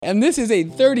And this is a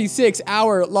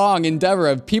 36-hour-long endeavor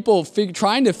of people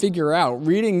trying to figure out,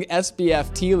 reading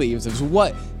SBF tea leaves of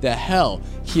what the hell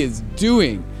he is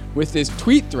doing with this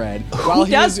tweet thread. Who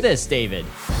does this, David?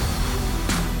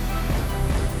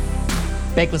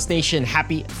 Bankless Nation,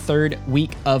 happy third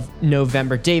week of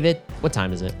November. David, what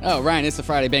time is it? Oh, Ryan, it's the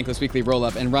Friday Bankless Weekly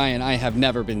Roll-Up. And Ryan, I have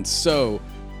never been so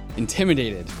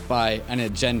intimidated by an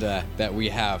agenda that we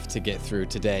have to get through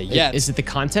today. Yet, is it the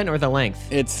content or the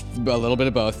length? It's a little bit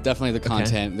of both. Definitely the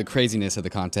content, the craziness of the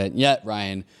content. Yet,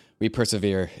 Ryan, we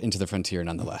persevere into the frontier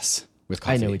nonetheless with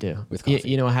coffee. I know we do. With coffee.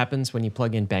 You know what happens when you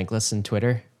plug in Bankless in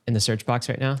Twitter in the search box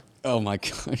right now? Oh my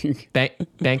God.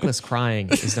 Bankless crying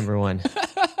is number one.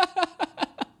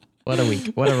 What a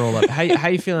week. What a roll-up. How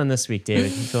you feeling this week,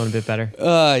 David? You feeling a bit better?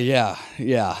 Yeah.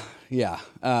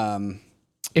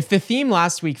 If the theme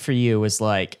last week for you was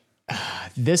like,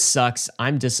 this sucks,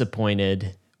 I'm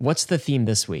disappointed, what's the theme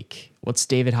this week? What's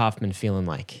David Hoffman feeling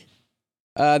like?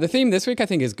 The theme this week, I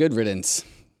think, is good riddance.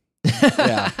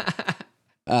 Yeah.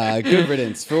 Good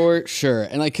riddance for sure.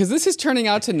 And because this is turning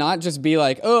out to not just be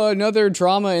like, oh, another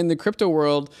drama in the crypto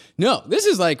world. No, this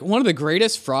is like one of the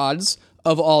greatest frauds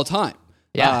of all time.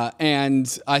 Yeah.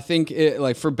 And I think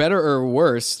for better or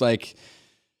worse,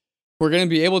 we're going to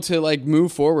be able to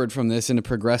move forward from this in a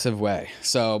progressive way.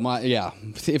 So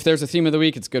if there's a theme of the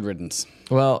week, it's good riddance.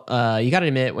 Well, you got to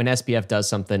admit, when SBF does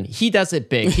something, he does it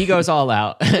big. He goes all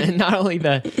out. Not only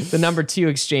the number 2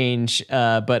 exchange,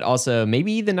 but also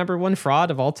maybe the number 1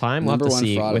 fraud of all time. We'll have to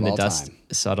see when the dust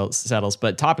settles.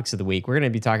 But topics of the week, we're going to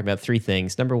be talking about 3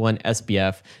 things. Number 1,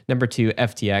 SBF. Number 2,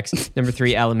 FTX. Number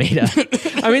 3, Alameda.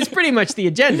 I mean, it's pretty much the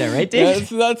agenda, right, Dave?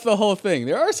 That's the whole thing.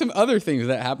 There are some other things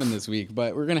that happened this week,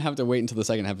 but we're going to have to wait until the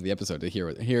second half of the episode to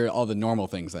hear all the normal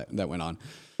things that went on.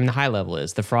 And the high level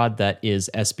is the fraud that is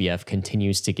SBF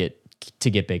continues to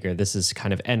get bigger. This is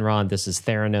kind of Enron. This is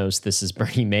Theranos. This is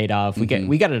Bernie Madoff.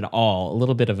 We got it all, a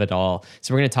little bit of it all.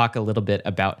 So we're going to talk a little bit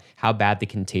about how bad the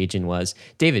contagion was.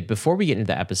 David, before we get into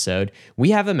the episode,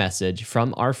 we have a message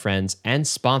from our friends and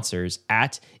sponsors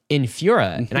at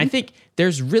Infura. And I think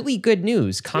there's really good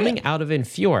news coming out of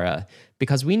Infura,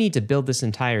 because we need to build this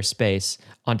entire space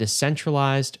on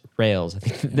decentralized rails. I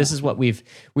think this is what we've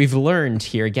learned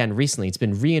here again recently. It's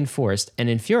been reinforced, and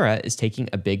Infura is taking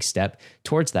a big step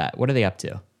towards that. What are they up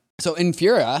to? So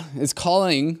Infura is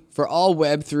calling for all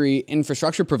Web3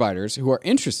 infrastructure providers who are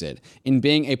interested in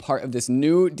being a part of this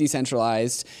new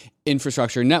decentralized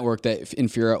infrastructure network that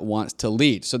Infura wants to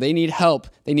lead. So they need help.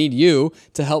 They need you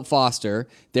to help foster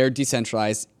their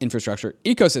decentralized infrastructure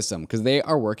ecosystem, because they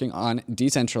are working on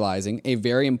decentralizing a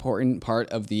very important part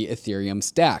of the Ethereum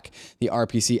stack, the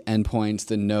RPC endpoints,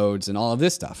 the nodes, and all of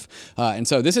this stuff. And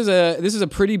so this is a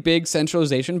pretty big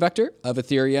centralization vector of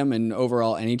Ethereum and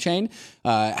overall any chain.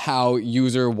 How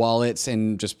user wallets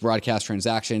and just broadcast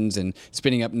transactions and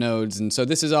spinning up nodes. And so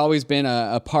this has always been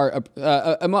a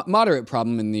moderate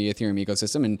problem in the Ethereum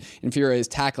ecosystem, and Infura is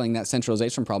tackling that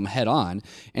centralization problem head on,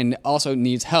 and also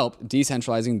needs help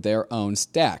decentralizing their own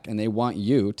stack, and they want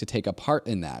you to take a part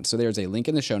in that. So there's a link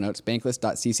in the show notes,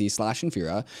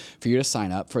 bankless.cc/Infura, for you to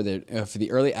sign up for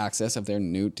the early access of their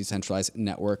new decentralized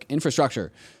network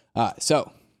infrastructure.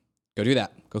 So go do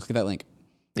that. Go click that link.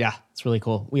 Yeah, it's really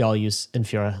cool. We all use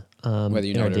Infura whether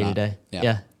you know in our it or not. day-to-day.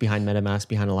 Yeah, behind MetaMask,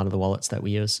 behind a lot of the wallets that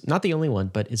we use. Not the only one,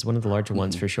 but it's one of the larger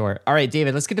ones for sure. All right,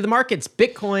 David, let's get to the markets.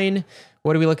 Bitcoin,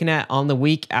 what are we looking at on the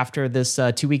week after this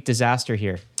 2-week disaster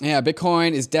here? Yeah,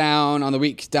 Bitcoin is down on the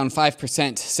week, down 5%,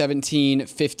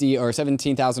 $1,750 or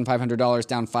 $17,500,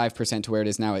 down 5% to where it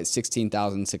is now at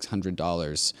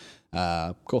 $16,600.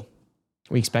 Cool.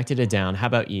 We expected it down. How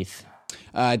about ETH?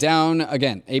 Down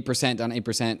again, 8%, down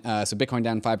 8%. So Bitcoin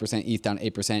down 5%, ETH down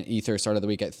 8%. Ether started the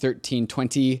week at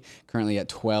 1320, currently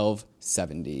at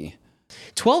 1270.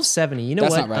 1270. You know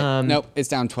That's what? That's not right. Nope, it's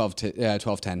down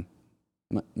 1210.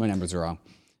 My numbers are wrong.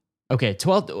 Okay,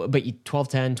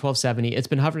 1210, 1270. It's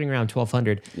been hovering around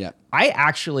 1200. Yeah. I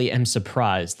actually am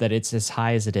surprised that it's as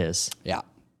high as it is. Yeah.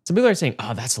 Some people are saying,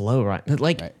 "Oh, that's low, right?"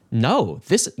 Right. No.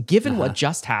 This, given what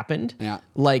just happened,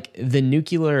 like the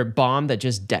nuclear bomb that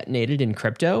just detonated in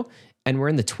crypto, and we're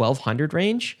in the 1200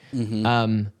 range.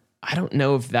 I don't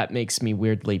know if that makes me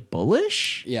weirdly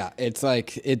bullish. Yeah, it's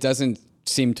like it doesn't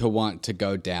seem to want to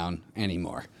go down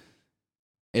anymore.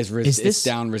 It's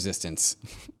down resistance.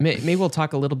 Maybe we'll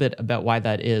talk a little bit about why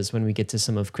that is when we get to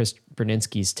some of Chris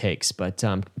Berninsky's takes, but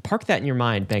park that in your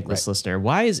mind, Bankless listener.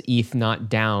 Why is ETH not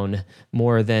down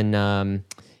more than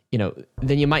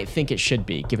than you might think it should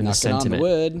be, given the sentiment. On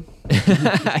the wood.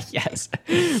 Yes.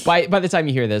 By the time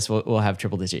you hear this, we'll have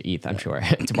triple digit ETH, I'm sure,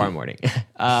 tomorrow morning.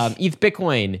 ETH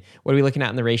Bitcoin, what are we looking at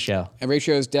in the ratio? The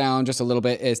ratio is down just a little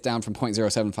bit. It's down from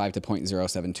 0.075 to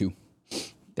 0.072.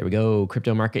 There we go.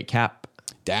 Crypto market cap.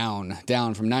 Down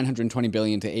from 920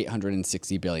 billion to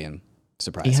 860 billion.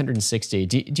 Surprise. 860.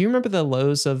 Do you remember the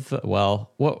lows of,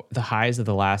 the highs of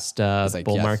the last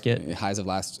bull market? Highs of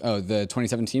the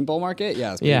 2017 bull market?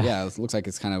 Yeah. It looks like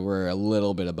we're a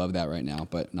little bit above that right now,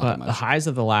 but not that much. The highs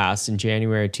of the last in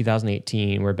January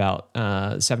 2018 were about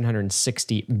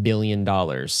 $760 billion,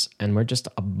 and we're just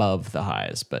above the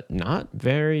highs, but not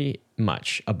very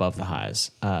much above the highs.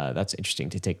 That's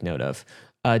interesting to take note of.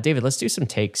 David, let's do some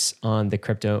takes on the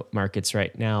crypto markets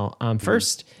right now.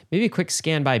 First, maybe a quick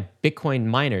scan by Bitcoin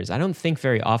miners. I don't think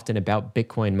very often about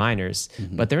Bitcoin miners,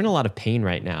 but they're in a lot of pain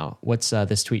right now. What's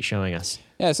this tweet showing us?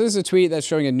 Yeah, so this is a tweet that's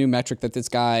showing a new metric that this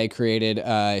guy created.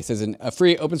 It says a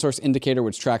free open source indicator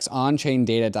which tracks on-chain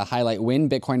data to highlight when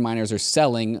Bitcoin miners are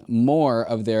selling more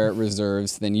of their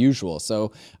reserves than usual.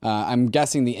 So I'm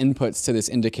guessing the inputs to this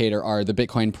indicator are the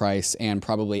Bitcoin price and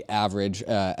probably average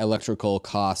electrical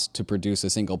cost to produce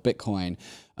a single Bitcoin.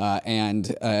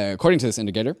 And according to this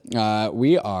indicator,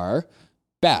 we are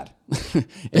bad.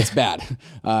 It's bad.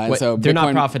 So they're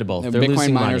not profitable. They're Bitcoin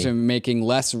losing miners money. are making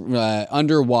less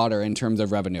underwater in terms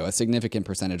of revenue, a significant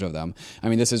percentage of them. I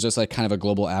mean, this is just kind of a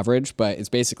global average, but it's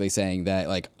basically saying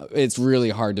that it's really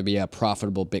hard to be a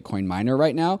profitable Bitcoin miner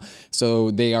right now. So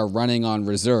they are running on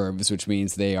reserves, which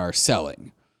means they are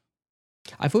selling.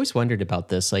 I've always wondered about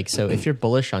this. So if you're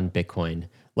bullish on Bitcoin,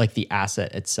 like the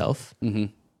asset itself,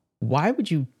 why would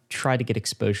you try to get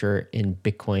exposure in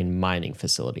Bitcoin mining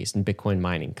facilities and Bitcoin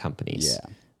mining companies?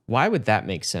 Yeah. Why would that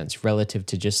make sense relative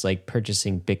to just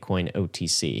purchasing Bitcoin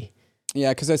OTC? Yeah,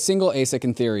 because a single ASIC,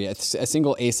 in theory, a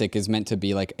single ASIC is meant to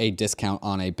be a discount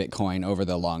on a Bitcoin over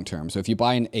the long term. So if you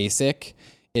buy an ASIC,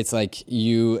 it's if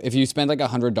you spend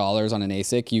 $100 on an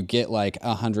ASIC, you get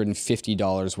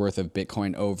 $150 worth of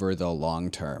Bitcoin over the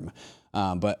long term.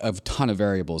 But a ton of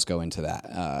variables go into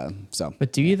that.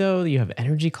 But do you though? You have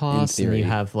energy costs, and you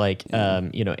have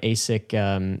ASIC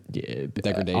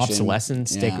degradation,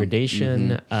 obsolescence,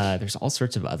 degradation. There's all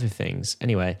sorts of other things.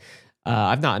 Anyway,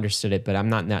 I've not understood it, but I'm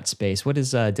not in that space. What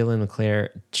is Dylan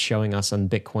LeClaire showing us on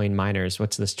Bitcoin miners?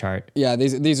 What's this chart? Yeah,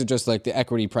 these are just the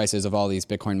equity prices of all these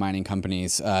Bitcoin mining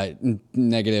companies.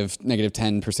 Negative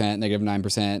 10%, negative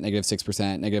 9%, negative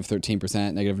 6%, negative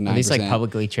 13%, negative 9%. Are these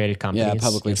publicly traded companies? Yeah,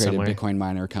 publicly traded somewhere? Bitcoin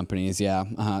miner companies. Yeah,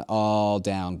 all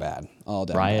down bad. All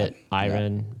down Riot, bad.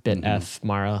 Iron, BitF,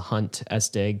 Mara, Hunt,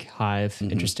 SDIG, Hive.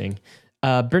 Interesting.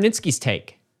 Berninsky's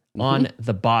take on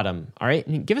the bottom. All right.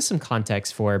 And give us some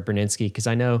context for Berninsky, because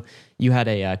I know you had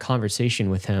a conversation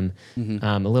with him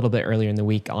a little bit earlier in the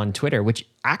week on Twitter, which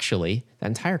actually, that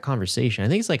entire conversation, I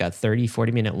think it's a 30,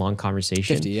 40-minute long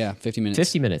conversation. 50 minutes.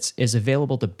 50 minutes is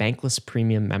available to Bankless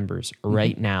Premium members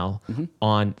right now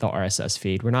on the RSS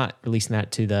feed. We're not releasing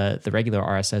that to the regular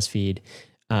RSS feed.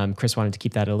 Chris wanted to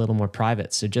keep that a little more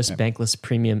private. So just Bankless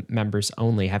Premium members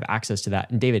only have access to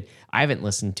that. And David, I haven't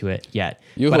listened to it yet.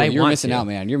 You're missing out,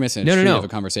 man. You're missing a treat of a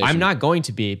conversation. I'm not going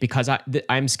to be, because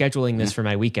I'm scheduling this for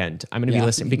my weekend. I'm going to be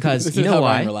listening because you know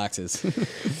why? Ryan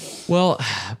relaxes. Well,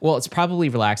 it's probably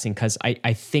relaxing because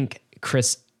I think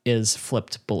Chris is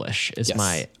flipped bullish is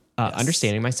my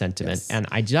understanding, my sentiment. Yes. And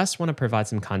I just want to provide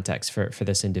some context for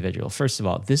this individual. First of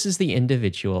all, this is the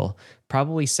individual,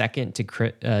 probably second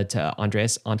to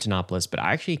Andreas Antonopoulos, but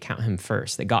I actually count him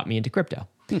first, that got me into crypto.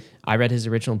 I read his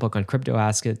original book on crypto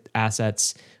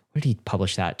assets. Where did he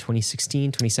publish that?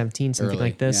 2016, 2017, something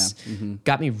like this. Yeah.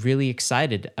 Got me really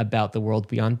excited about the world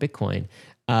beyond Bitcoin.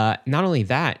 Not only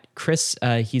that, Chris,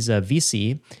 he's a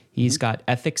VC. He's got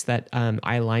ethics that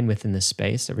I align with in this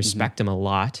space. I respect him a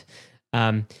lot.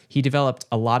 He developed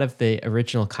a lot of the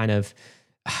original kind of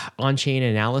on-chain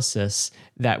analysis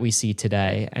that we see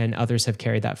today, and others have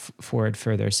carried that forward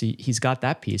further. So he's got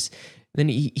that piece. Then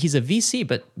he's a VC,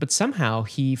 but somehow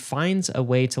he finds a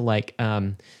way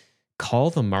to call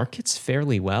the markets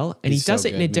fairly well, and he does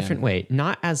it in a different way,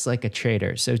 not as a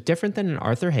trader. So different than an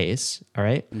Arthur Hayes, all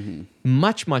right?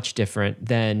 Much different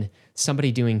than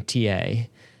somebody doing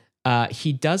TA.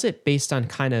 He does it based on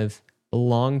kind of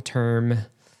long-term,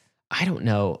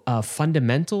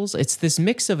 fundamentals. It's this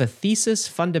mix of a thesis,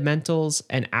 fundamentals,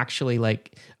 and actually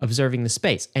observing the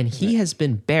space. And he has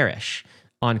been bearish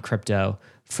on crypto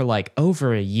for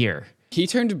over a year. He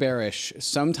turned bearish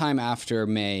sometime after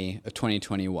May of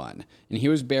 2021. And he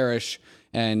was bearish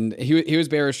And he was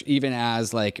bearish even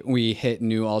as like we hit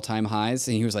new all-time highs,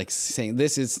 and he was like saying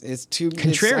this is too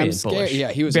contrarian. I'm scared. Bullish.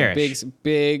 Yeah, he was bearish. a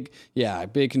big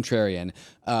contrarian.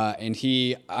 And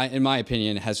he, in my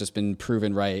opinion, has just been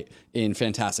proven right in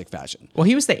fantastic fashion. Well,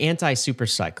 he was the anti-super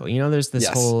cycle. You know, there's this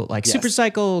whole like super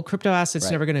cycle, crypto assets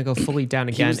never going to go fully down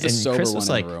again. He was the and sober Chris one was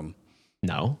in like, the room.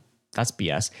 no, that's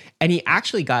BS. And he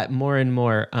actually got more and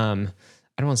more, I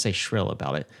don't want to say shrill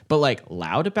about it, but like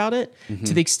loud about it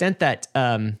to the extent that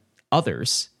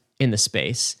others in the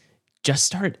space just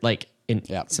started like in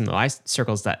some of the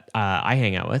circles that I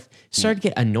hang out with started to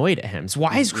get annoyed at him. So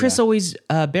why is Chris always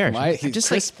bearish? Why he's just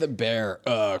Chris like the bear?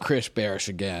 Chris bearish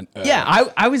again.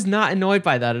 Yeah, I was not annoyed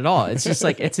by that at all. It's just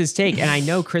like, it's his take. And I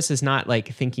know Chris is not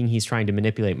like thinking he's trying to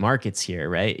manipulate markets here,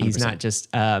 right? He's 100%. Not just,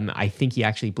 I think he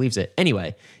actually believes it.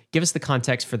 Anyway, give us the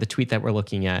context for the tweet that we're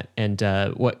looking at and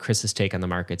what Chris's take on the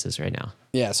markets is right now.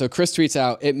 Yeah, so Chris tweets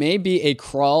out, it may be a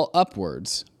crawl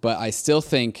upwards, but I still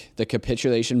think the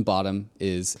capitulation bottom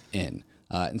is in.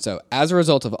 And so as a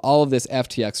result of all of this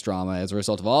FTX drama, as a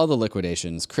result of all the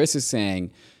liquidations, Chris is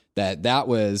saying that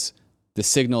was the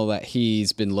signal that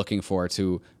he's been looking for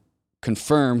to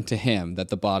confirm to him that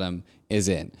the bottom is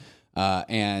in. So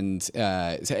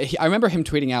I remember him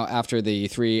tweeting out after the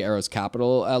Three Arrows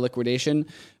Capital liquidation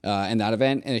and that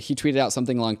event, and he tweeted out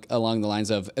something along the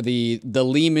lines of the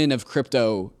Lehman of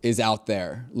crypto is out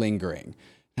there lingering.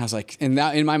 And I was like, in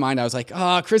my mind, I was like,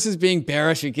 Chris is being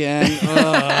bearish again.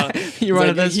 You're one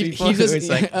of those people who is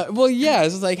like, well, yeah,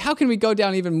 it's like, how can we go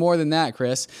down even more than that,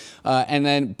 Chris?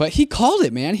 But he called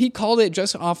it, man. He called it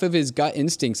just off of his gut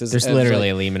instincts. There's literally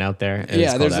a Lehman out there.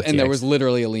 And there was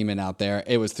literally a Lehman out there.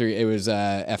 It was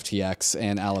FTX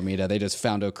and Alameda. They just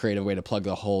found a creative way to plug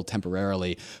the hole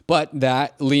temporarily. But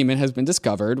that Lehman has been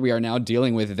discovered. We are now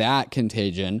dealing with that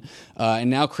contagion. And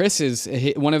now Chris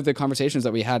one of the conversations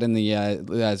that we had in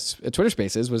the Twitter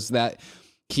Spaces was that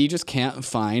he just can't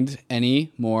find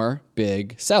any more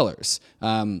big sellers.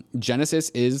 Genesis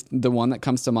is the one that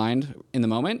comes to mind in the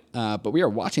moment, but we are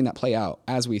watching that play out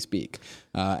as we speak.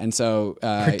 And so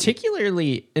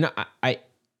particularly, and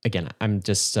I'm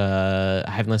just, I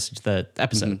haven't listened to the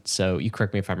episode, so you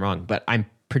correct me if I'm wrong, but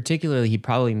he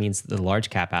probably means the large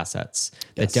cap assets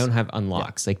that don't have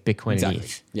unlocks like Bitcoin and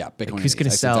ETH. Yeah, Bitcoin. Who's going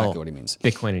to sell exactly what he means.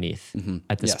 Bitcoin and ETH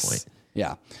at this point?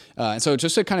 Yeah. So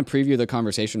just to kind of preview the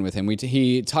conversation with him,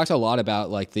 he talked a lot about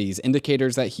like these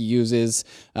indicators that he uses,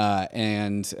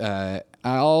 and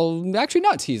I'll actually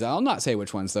not tease. I'll not say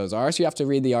which ones those are. So you have to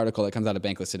read the article that comes out of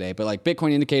Bankless today. But like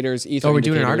Bitcoin indicators, Ether. Oh, we're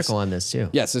indicators, doing an article on this too.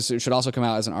 Yes, this should also come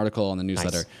out as an article on the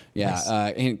newsletter. Nice. Yeah,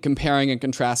 nice. And comparing and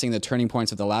contrasting the turning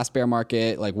points of the last bear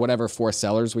market, like whatever four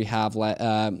sellers we have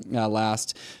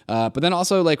last. But then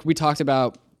also like we talked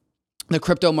about the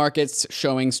crypto markets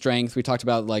showing strength. We talked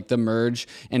about like the merge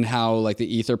and how like the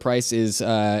Ether price is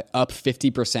up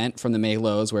 50% from the May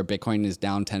lows, where Bitcoin is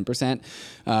down 10%.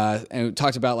 And we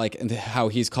talked about like how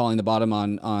he's calling the bottom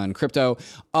on crypto.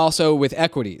 Also with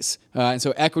equities. And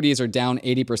so equities are down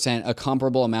 80%, a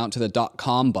comparable amount to the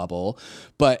 .com bubble.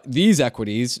 But these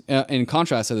equities, in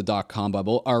contrast to the .com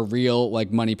bubble, are real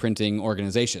like money printing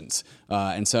organizations.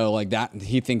 And so like that,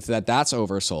 he thinks that that's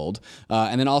oversold.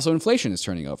 And then also inflation is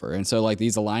turning over. And so like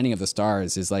these aligning of the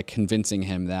stars is like convincing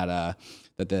him that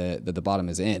the bottom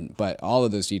is in. But all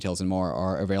of those details and more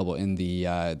are available in the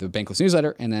Bankless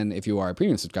newsletter. And then if you are a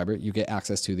premium subscriber, you get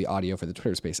access to the audio for the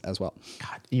Twitter Space as well.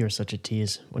 God, you're such a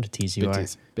tease. What a tease you Big are.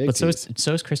 Tease. Big but tease.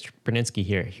 So is Chris Berninsky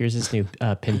here. Here's his new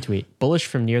pinned tweet. Bullish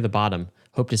from near the bottom.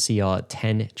 Hope to see y'all at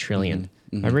 10 trillion.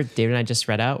 Remember David and I just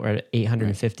read out, we're at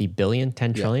 850 billion,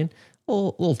 10 trillion.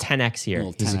 Little 10x here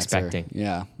he's expecting.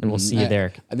 Yeah. And we'll see you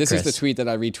there, This Chris. is the tweet that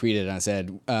I retweeted, and I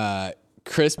said,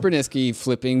 Chris Berninsky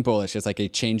flipping bullish is like a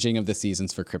changing of the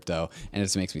seasons for crypto, and it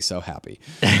just makes me so happy.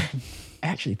 I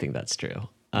actually think that's true.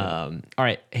 All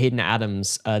right, Hayden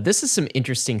Adams. This is some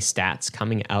interesting stats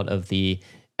coming out of the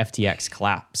FTX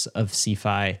collapse of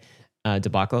CeFi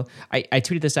debacle. I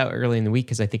tweeted this out early in the week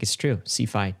because I think it's true.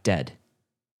 CeFi dead.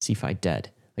 CeFi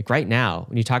dead. Like right now,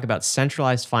 when you talk about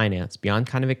centralized finance beyond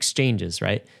kind of exchanges,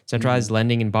 right? Centralized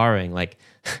lending and borrowing, like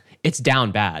it's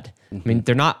down bad. I mean,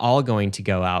 they're not all going to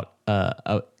go out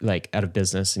of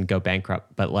business and go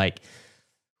bankrupt, but like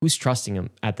who's trusting them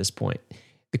at this point?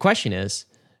 The question is,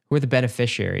 who are the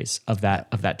beneficiaries of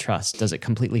that trust? Does it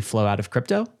completely flow out of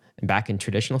crypto and back in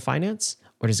traditional finance,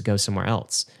 or does it go somewhere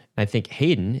else? I think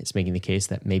Hayden is making the case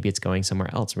that maybe it's going somewhere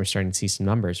else. We're starting to see some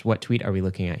numbers. What tweet are we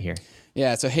looking at here?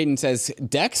 Yeah, so Hayden says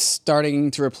DEX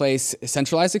starting to replace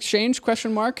centralized exchange, ?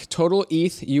 Total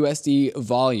ETH USD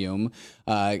volume.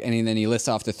 And then he lists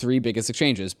off the 3 biggest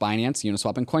exchanges, Binance,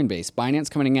 Uniswap, and Coinbase. Binance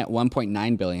coming in at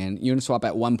 1.9 billion, Uniswap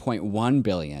at 1.1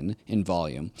 billion in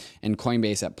volume, and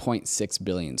Coinbase at 0.6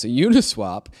 billion. So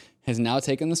Uniswap has now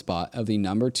taken the spot of the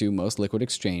number 2 most liquid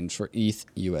exchange for ETH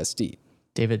USD.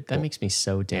 David, that makes me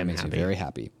so damn happy. Makes me very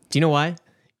happy. Do you know why?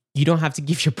 You don't have to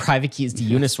give your private keys to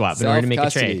Uniswap in order to make a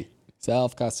trade.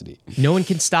 Self-custody. No one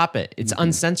can stop it. It's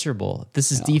uncensorable.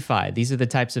 This is DeFi. These are the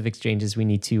types of exchanges we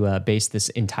need to base this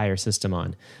entire system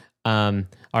on. All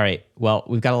right. Well,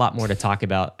 we've got a lot more to talk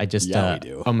about. I just we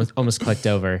do. almost clicked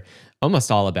over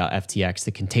almost all about FTX,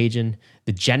 the Contagion,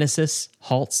 the Genesis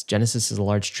halts. Genesis is a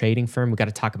large trading firm. We got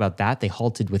to talk about that. They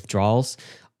halted withdrawals.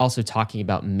 Also talking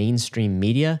about mainstream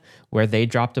media, where they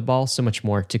dropped a ball. So much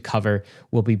more to cover.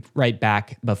 We'll be right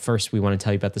back. But first, we want to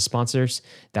tell you about the sponsors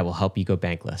that will help you go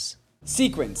bankless.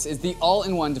 Sequence is the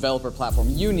all-in-one developer platform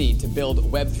you need to build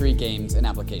Web3 games and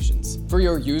applications. For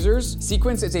your users,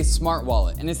 Sequence is a smart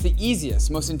wallet, and it's the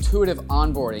easiest, most intuitive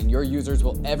onboarding your users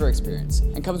will ever experience,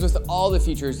 and comes with all the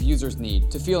features users need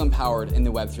to feel empowered in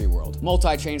the Web3 world.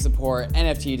 Multi-chain support,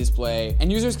 NFT display,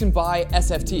 and users can buy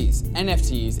SFTs,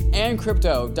 NFTs, and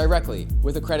crypto directly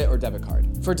with a credit or debit card.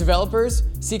 For developers,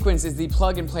 Sequence is the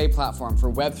plug-and-play platform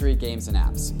for Web3 games and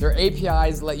apps. Their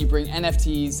APIs let you bring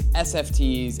NFTs,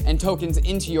 SFTs, and tokens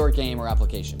into your game or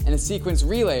application. And the Sequence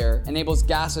relayer enables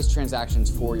gasless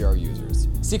transactions for your users.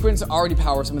 Sequence already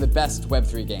powers some of the best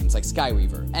Web3 games like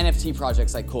Skyweaver, NFT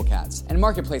projects like Cool Cats, and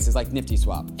marketplaces like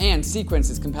NiftySwap. And Sequence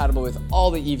is compatible with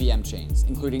all the EVM chains,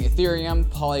 including Ethereum,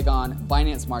 Polygon,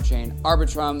 Binance Smart Chain,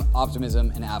 Arbitrum,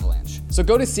 Optimism, and Avalanche. So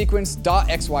go to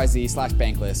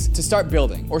sequence.xyz/bankless to start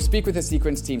building or speak with the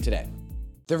Sequence team today.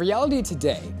 The reality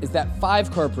today is that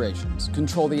 5 corporations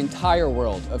control the entire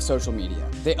world of social media.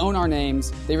 They own our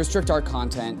names, they restrict our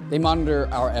content, they monitor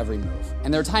our every move.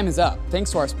 And their time is up, thanks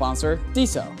to our sponsor,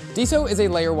 DeSo. DeSo is a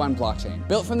layer 1 blockchain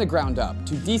built from the ground up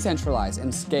to decentralize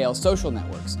and scale social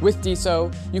networks. With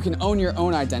DeSo, you can own your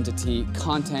own identity,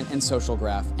 content, and social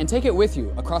graph, and take it with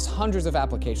you across hundreds of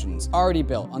applications already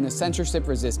built on the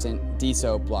censorship-resistant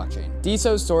DeSo blockchain.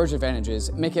 DeSo's storage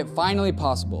advantages make it finally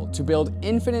possible to build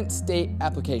infinite state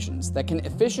applications that can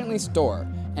efficiently store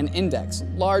and index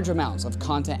large amounts of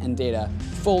content and data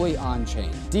fully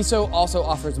on-chain. DeSo also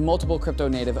offers multiple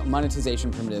crypto-native monetization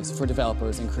primitives for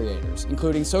developers and creators,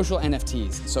 including social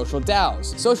NFTs, social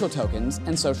DAOs, social tokens,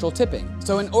 and social tipping.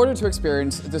 So in order to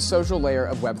experience the social layer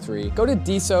of Web3, go to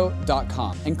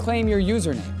deso.com and claim your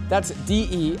username. That's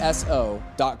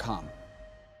DESO.com.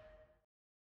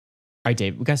 All right,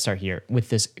 Dave, we got to start here with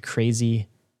this crazy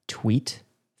tweet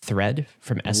thread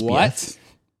from SBF. What?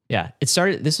 Yeah, it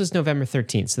started. This was November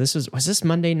 13th. So was this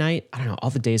Monday night? I don't know. All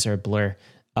the days are a blur.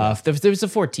 There was the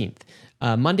 14th,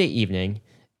 Monday evening,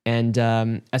 and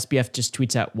SBF just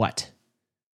tweets out what?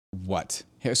 What?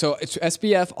 So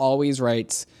SBF always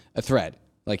writes a thread.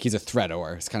 Like he's a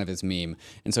threader, it's kind of his meme.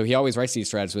 And so he always writes these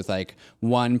threads with like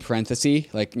 1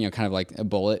 parenthesis, like, you know, kind of like a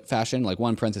bullet fashion, like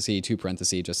 1 parenthesis, 2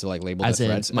 parentheses, just to like label the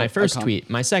threads. My first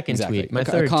tweet, my second tweet, my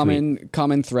third tweet.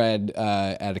 Common thread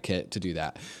etiquette to do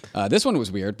that. This one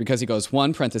was weird because he goes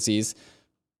 1 parenthesis,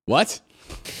 what?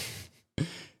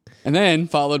 And then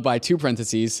followed by 2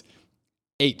 parentheses,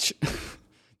 H,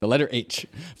 the letter H,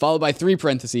 followed by 3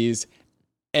 parentheses,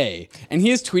 A. And he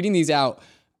is tweeting these out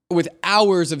with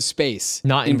hours of space,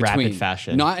 not in rapid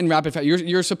fashion. Not in rapid fashion.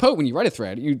 You're supposed, when you write a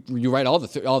thread, you write all the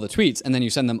tweets and then you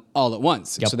send them all at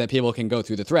once, so that people can go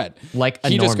through the thread, like a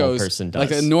normal person does,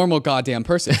 like a normal goddamn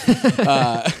person.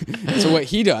 So what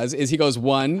he does is he goes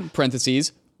 1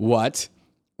 parentheses what,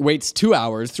 waits 2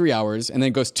 hours, 3 hours, and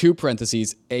then goes 2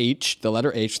 parentheses H, the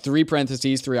letter H, 3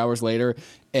 parentheses, 3 hours later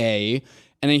A,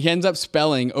 and then he ends up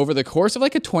spelling over the course of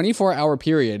like a 24-hour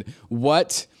period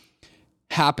what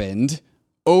happened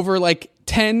over like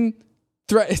 10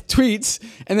 tweets,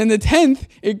 and then the 10th,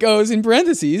 it goes in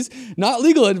parentheses, not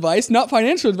legal advice, not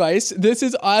financial advice. This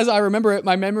is as I remember it.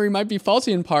 My memory might be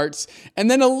faulty in parts. And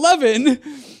then 11,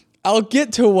 I'll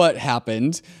get to what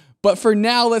happened. But for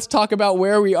now, let's talk about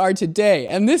where we are today.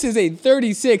 And this is a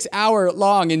 36-hour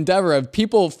long endeavor of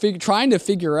people trying to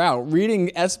figure out, reading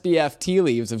SBF tea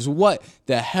leaves of what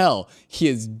the hell he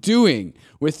is doing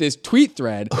with this tweet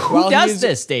thread. Who does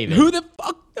this, David? Who the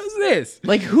fuck does this?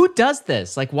 Like, who does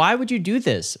this? Like, why would you do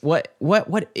this? What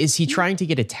is he trying to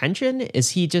get attention?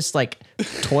 Is he just like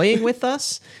toying with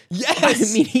us?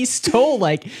 Yes. I mean, he stole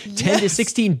like 10 to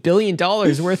 16 billion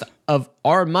dollars worth of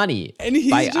our money. And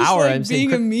he's by just our, like I'm saying,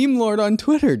 being a meme lord on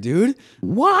Twitter, dude.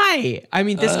 why? I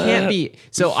mean, this can't be.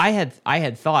 So I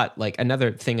had thought like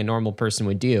another thing a normal person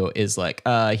would do is like,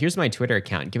 here's my Twitter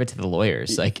account, give it to the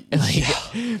lawyers, like PR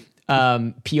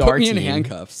Put me team. in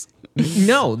handcuffs.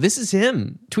 No, this is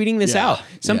him tweeting this Yeah, out.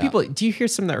 Some yeah. people, do you hear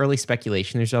some of the early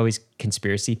speculation? There's always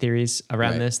conspiracy theories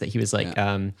around Right. this, that he was like,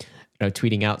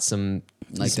 tweeting out some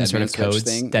Like some Dead sort Man of Switch codes,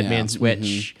 thing? Dead Yeah. Man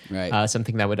Switch, Right.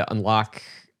 something that would unlock.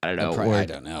 I don't know. Or, I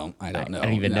don't know. I don't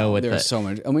don't even know what there's so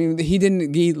much. I mean,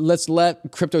 let's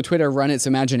let crypto Twitter run its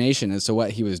imagination as to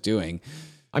what he was doing.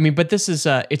 I mean, but this is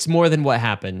it's more than what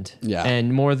happened, Yeah.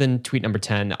 and more than tweet number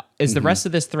 10. Is the rest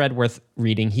of this thread worth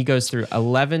reading? He goes through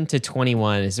 11 to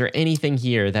 21. Is there anything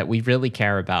here that we really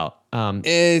care about?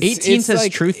 18 says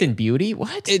like, truth and beauty.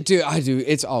 What? I do.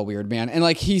 It's all weird, man. And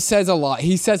like he says a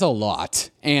lot,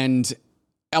 and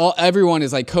everyone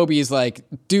is like, Kobe's like,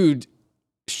 dude,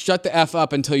 shut the F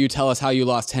up until you tell us how you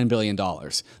lost $10 billion.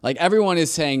 Like everyone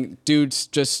is saying, dude,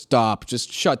 just stop, just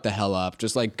shut the hell up,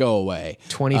 just like go away.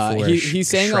 24. He's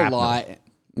saying shrapnel. a lot.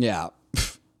 Yeah.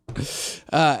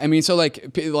 I mean, so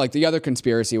like the other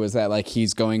conspiracy was that like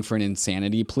he's going for an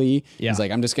insanity plea. Yeah. He's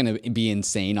like, I'm just going to be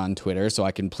insane on Twitter so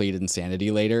I can plead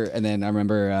insanity later. And then I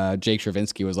remember Jake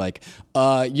Stravinsky was like,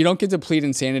 you don't get to plead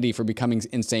insanity for becoming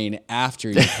insane after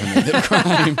you commit the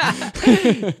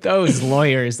crime. Those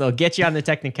lawyers, they'll get you on the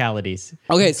technicalities.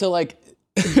 Okay, so like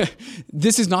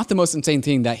this is not the most insane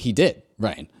thing that he did,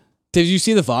 Ryan. Did you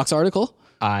see the Vox article?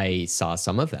 I saw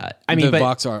some of that. I mean, The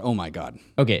Vox are, oh my God.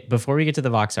 okay, before we get to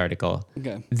the Vox article,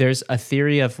 Okay. there's a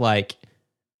theory of like,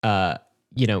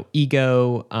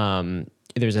 ego.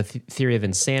 There's a theory of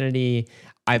insanity.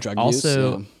 I've Drug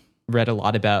also use, read a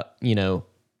lot about,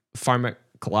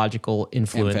 pharmacological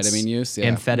influence. Amphetamine use,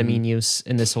 yeah. Amphetamine use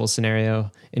in this whole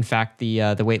scenario. In fact,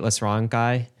 the Weight Less Wrong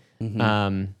guy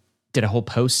did a whole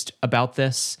post about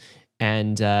this.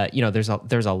 And, there's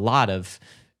a lot of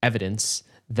evidence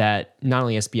that not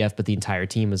only SBF, but the entire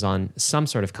team was on some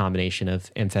sort of combination of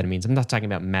amphetamines. I'm not talking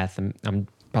about meth. I'm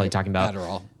probably talking about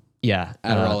Adderall. Yeah.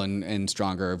 Adderall and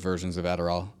stronger versions of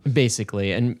Adderall.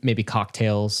 Basically, and maybe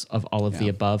cocktails of all of the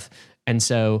above. And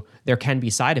so there can be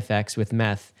side effects with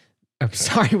meth. I'm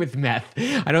sorry, with meth.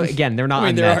 They're not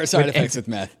on there meth. are side effects with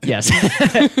meth. Yes.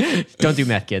 Don't do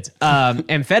meth, kids.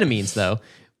 Amphetamines, though,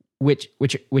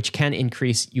 which can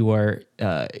increase your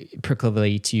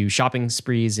proclivity to shopping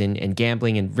sprees and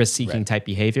gambling and risk-seeking type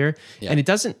behavior. Yeah. And it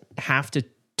doesn't have to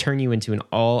turn you into an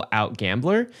all-out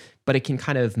gambler, but it can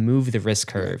kind of move the risk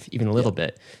curve even a little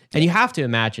bit. And you have to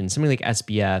imagine something like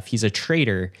SBF, he's a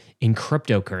trader in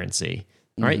cryptocurrency,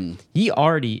 right? He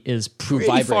already is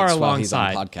pretty far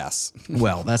alongside podcasts.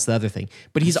 Well, that's the other thing.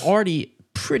 But he's already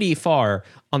pretty far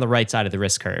on the right side of the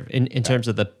risk curve in terms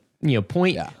of the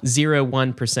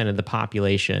 0.01% of the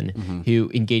population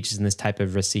who engages in this type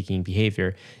of risk-seeking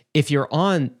behavior. If you're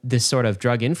on this sort of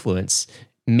drug influence,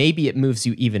 maybe it moves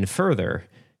you even further,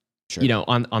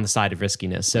 on the side of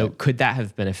riskiness. So could that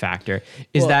have been a factor?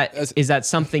 Is that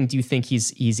something, do you think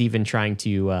he's even trying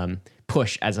to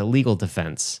push as a legal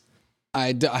defense?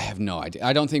 I have no idea.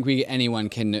 I don't think anyone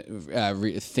can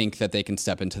think that they can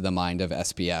step into the mind of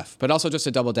SBF. But also, just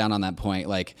to double down on that point,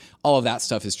 like all of that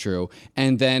stuff is true.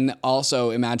 And then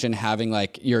also imagine having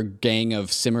like your gang of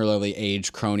similarly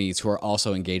aged cronies who are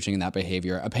also engaging in that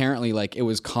behavior. Apparently, like it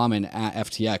was common at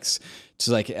FTX.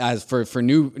 So like as for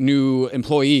new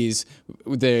employees,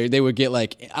 they would get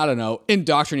like, I don't know,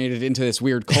 indoctrinated into this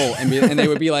weird cult, and they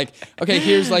would be like, okay,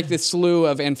 here's like this slew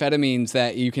of amphetamines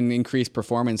that you can increase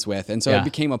performance with, and so it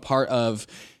became a part of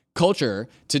culture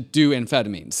to do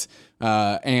amphetamines.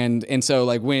 And so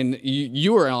like when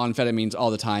you are on amphetamines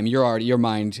all the time, your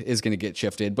mind is going to get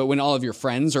shifted. But when all of your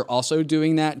friends are also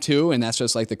doing that too, and that's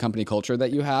just like the company culture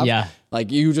that you have, like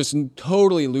you just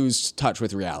totally lose touch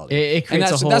with reality. It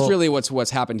creates and that's really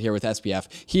what's happened here with SBF.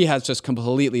 He has just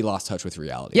completely lost touch with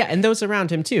reality. Yeah, and those around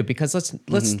him too, because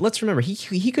let's remember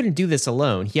he couldn't do this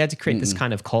alone. He had to create this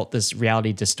kind of cult, this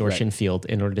reality distortion field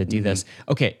in order to do this.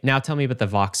 Okay, now tell me about the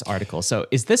Vox article. So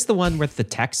is this the one with the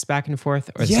text back and forth,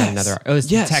 or is that another? Oh, it's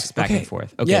the text back and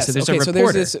forth. Okay, so there's a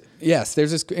reporter. So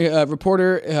there's this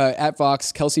reporter at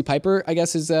Vox, Kelsey Piper, I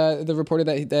guess is the reporter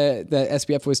that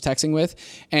SBF was texting with,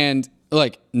 and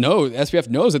like, no, SBF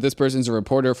knows that this person's a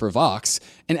reporter for Vox,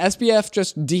 and SBF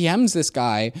just DMs this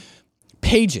guy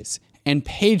pages and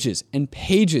pages and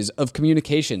pages of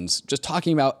communications, just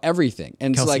talking about everything.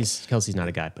 And Kelsey's not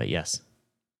a guy, but yes.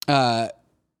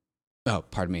 Oh,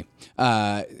 pardon me.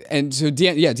 And so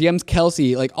DMs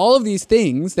Kelsey, like all of these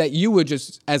things that you would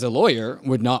just, as a lawyer,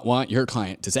 would not want your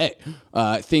client to say.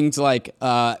 Things like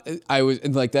I was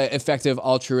like the effective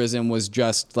altruism was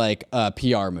just like a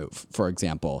PR move, for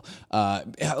example.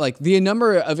 Like the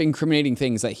number of incriminating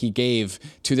things that he gave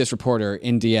to this reporter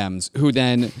in DMs, who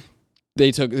then they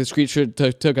took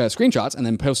screenshots and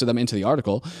then posted them into the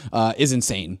article, is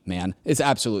insane, man. It's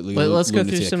absolutely Let's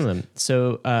lunatic. go through some of them.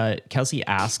 So Kelsey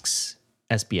asks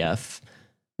SBF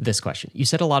this question. You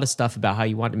said a lot of stuff about how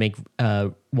you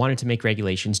wanted to make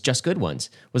regulations, just good ones.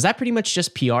 Was that pretty much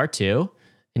just PR too?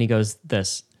 And he goes,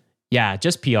 yeah,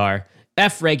 just PR.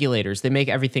 F regulators. They make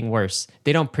everything worse.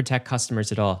 They don't protect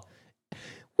customers at all.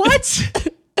 What?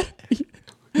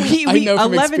 I know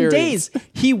from 11 experience. days.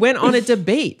 He went on a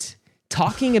debate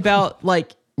talking about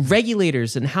like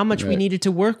regulators and how much we needed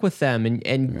to work with them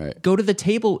and go to the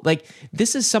table. Like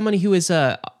this is someone who is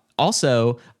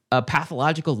also a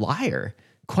pathological liar,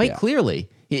 quite clearly.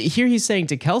 Here he's saying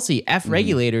to Kelsey, F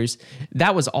regulators,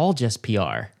 that was all just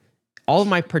PR. All of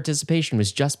my participation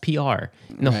was just PR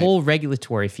in the whole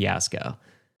regulatory fiasco.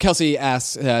 Kelsey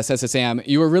says to Sam,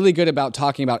 you were really good about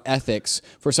talking about ethics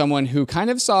for someone who kind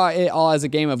of saw it all as a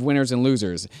game of winners and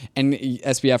losers. And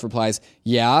SBF replies,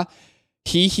 yeah,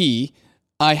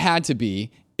 I had to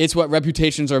be. It's what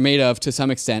reputations are made of to some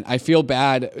extent. I feel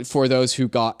bad for those who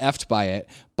got effed by it.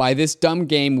 By this dumb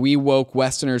game we woke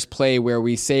Westerners play where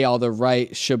we say all the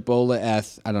right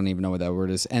shibboleth, I don't even know what that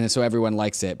word is, and so everyone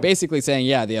likes it. Basically saying,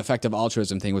 yeah, the effective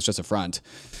altruism thing was just a front.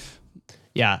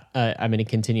 Yeah, I mean, it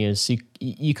continues.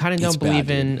 You kind of don't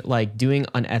believe in like doing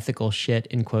unethical shit,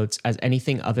 in quotes, as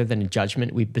anything other than a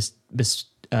judgment we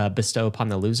bestow upon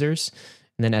the losers.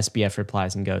 And then SBF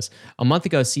replies and goes, a month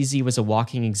ago, CZ was a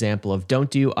walking example of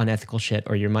don't do unethical shit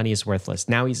or your money is worthless.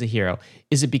 Now he's a hero.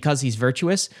 Is it because he's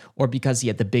virtuous or because he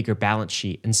had the bigger balance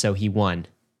sheet and so he won?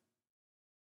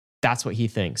 That's what he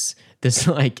thinks. This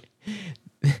like...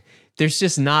 There's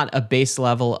just not a base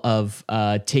level of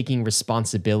taking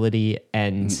responsibility,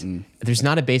 and there's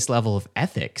not a base level of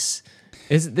ethics.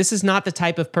 This is not the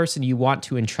type of person you want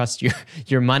to entrust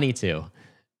your money to.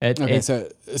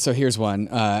 So here's one.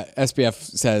 SBF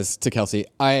says to Kelsey,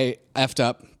 I effed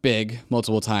up big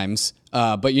multiple times,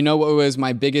 but you know what was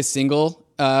my biggest single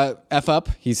F up?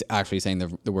 He's actually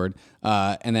saying the word.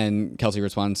 And then Kelsey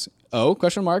responds, oh, ?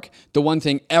 The one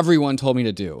thing everyone told me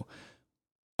to do.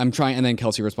 I'm trying, and then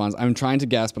Kelsey responds, I'm trying to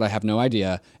guess, but I have no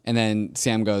idea. And then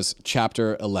Sam goes,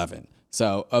 chapter 11.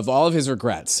 So of all of his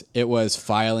regrets, it was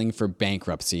filing for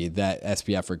bankruptcy that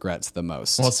SBF regrets the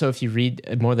most. Well, so if you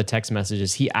read more of the text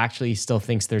messages, he actually still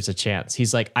thinks there's a chance.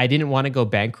 He's like, I didn't want to go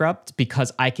bankrupt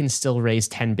because I can still raise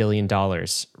 $10 billion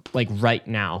like right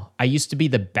now. I used to be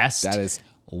the best. That is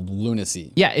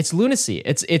lunacy. Yeah, it's lunacy.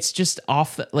 It's just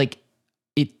off,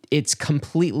 it's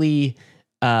completely...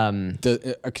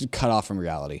 cut off from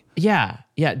reality. Yeah,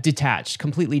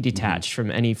 completely detached from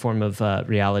any form of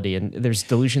reality. And there's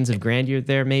delusions of grandeur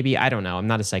there, maybe. I don't know. I'm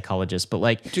not a psychologist, but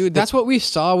like... Dude, that's what we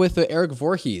saw with the Eric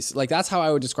Voorhees. Like, that's how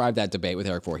I would describe that debate with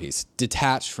Eric Voorhees.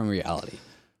 Detached from reality.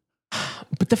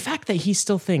 But the fact that he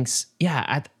still thinks,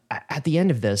 at the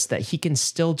end of this, that he can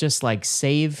still just like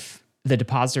save the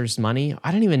depositors' money.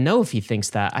 I don't even know if he thinks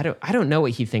that. I don't know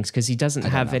what he thinks because he doesn't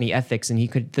have any ethics, and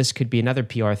this could be another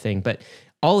PR thing. But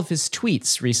all of his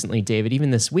tweets recently, David,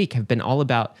 even this week, have been all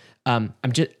about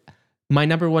my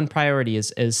number one priority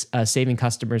is saving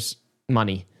customers'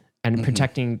 money and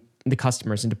protecting the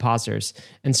customers and depositors.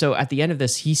 And so at the end of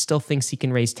this, he still thinks he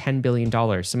can raise $10 billion.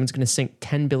 Someone's going to sink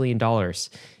 $10 billion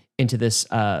into this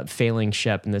failing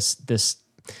ship and this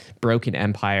broken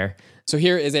empire. So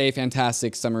here is a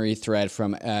fantastic summary thread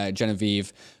from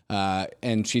Genevieve,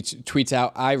 and she tweets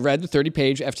out, I read the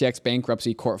 30-page FTX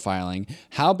bankruptcy court filing.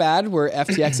 How bad were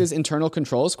FTX's internal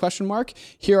controls? ?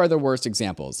 Here are the worst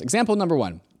examples. Example number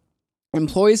 1.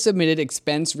 Employees submitted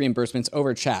expense reimbursements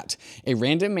over chat. A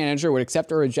random manager would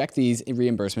accept or reject these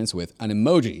reimbursements with an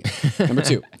emoji. Number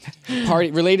 2,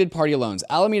 related party loans.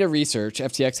 Alameda Research,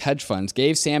 FTX hedge funds,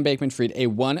 gave Sam Bankman-Fried a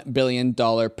 $1 billion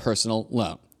personal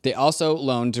loan. They also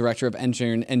loaned Director of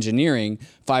Engineering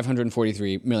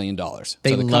 $543 million.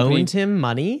 They loaned him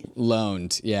money?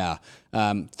 Loaned, yeah.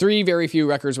 3 very few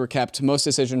records were kept. Most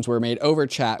decisions were made over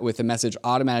chat with the message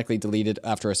automatically deleted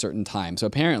after a certain time. So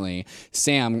apparently,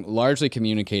 Sam largely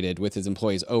communicated with his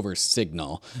employees over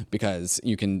Signal because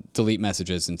you can delete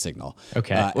messages in Signal.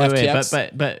 Okay,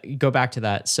 but go back to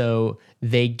that. So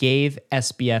they gave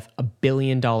SBF $1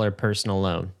 billion personal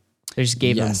loan. They just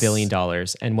gave him $1 Yes. billion,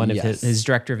 and one of Yes. his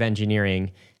director of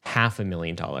engineering,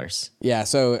 $500,000. Yeah.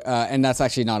 So, and that's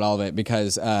actually not all of it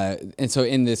because, and so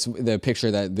in the picture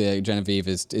that the Genevieve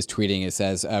is tweeting, it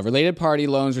says related party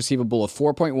loans receivable of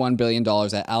 $4.1 billion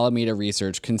at Alameda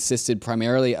Research consisted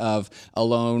primarily of a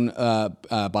loan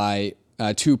by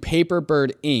to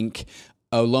Paperbird Inc.,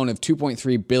 a loan of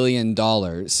 $2.3 billion,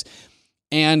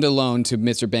 and a loan to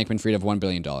Mr. Bankman-Fried of $1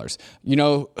 billion. You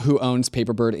know who owns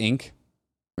Paperbird Inc.,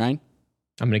 Ryan?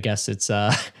 I'm gonna guess it's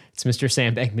Mr.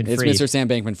 Sam Bankman-Fried. It's Mr. Sam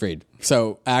Bankman-Fried.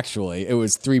 So actually, it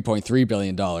was $3.3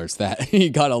 billion that he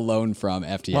got a loan from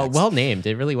FTX. Well named.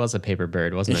 It really was a paper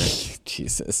bird, wasn't it?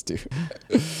 Jesus, dude.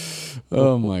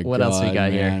 Oh my God. What else we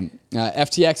got here?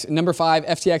 FTX, number 5,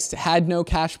 FTX had no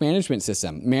cash management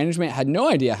system. Management had no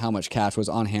idea how much cash was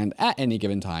on hand at any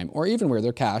given time or even where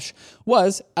their cash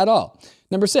was at all.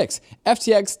 Number 6,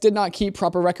 FTX did not keep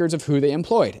proper records of who they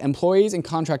employed. Employees and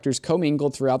contractors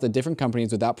commingled throughout the different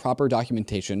companies without proper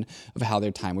documentation of how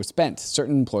their time was spent.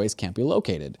 Certain employees can't be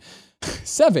located.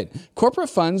 7, corporate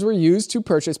funds were used to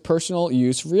purchase personal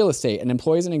use real estate, and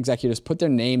employees and executives put their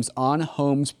names on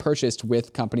homes purchased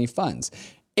with company funds.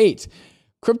 8,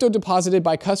 crypto deposited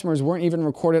by customers weren't even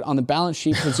recorded on the balance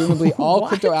sheet. Presumably, all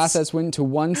crypto assets went to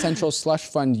one central slush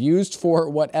fund used for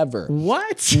whatever.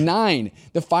 What? 9,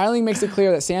 the filing makes it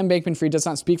clear that Sam Bankman-Fried does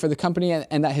not speak for the company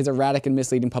and that his erratic and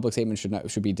misleading public statements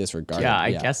should be disregarded. Yeah,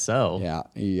 I guess so.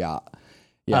 Yeah.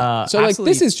 So absolutely. like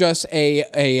this is just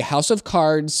a house of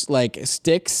cards, like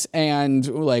sticks and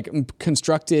like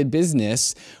constructed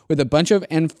business with a bunch of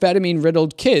amphetamine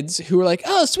riddled kids who are like,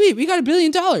 oh sweet, we got $1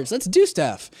 billion, let's do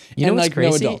stuff. You know and what's like crazy?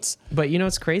 no adults. But you know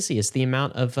what's crazy is the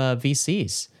amount of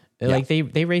VCs. Like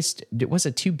they raised, was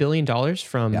it $2 billion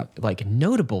from like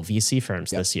notable VC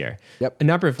firms this year? Yep. A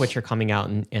number of which are coming out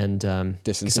and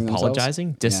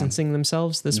distancing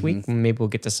themselves this week. Maybe we'll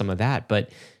get to some of that.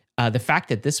 But the fact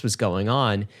that this was going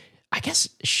on, I guess,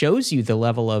 shows you the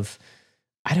level of,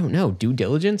 I don't know, due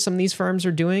diligence some of these firms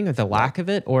are doing, or the lack of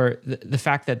it, or the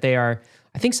fact that they are.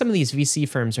 I think some of these VC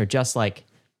firms are just like,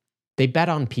 they bet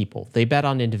on people, they bet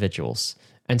on individuals,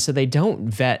 and so they don't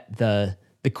vet the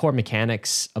core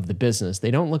mechanics of the business. They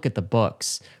don't look at the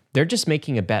books. They're just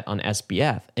making a bet on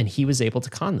SBF, and he was able to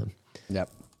con them.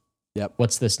 Yep.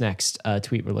 What's this next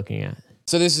tweet we're looking at?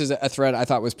 So this is a thread I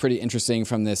thought was pretty interesting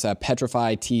from this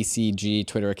Petrify TCG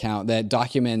Twitter account that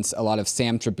documents a lot of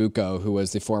Sam Trabucco, who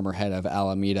was the former head of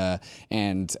Alameda.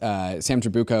 And Sam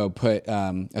Trabucco put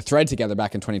a thread together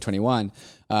back in 2021,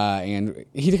 and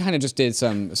he kind of just did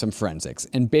some forensics.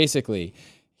 And basically,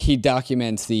 he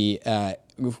documents the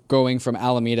going from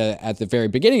Alameda at the very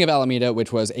beginning of Alameda,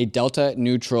 which was a delta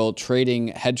neutral trading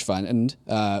hedge fund,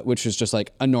 which is just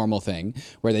like a normal thing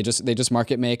where they just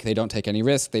market make, they don't take any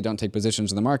risk, they don't take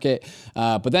positions in the market.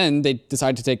 But then they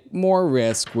decide to take more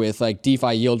risk with like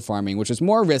DeFi yield farming, which is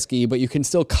more risky, but you can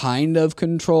still kind of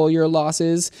control your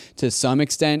losses to some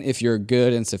extent if you're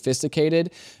good and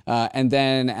sophisticated. And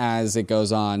then as it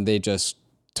goes on, they just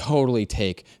totally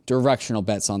take directional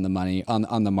bets on the money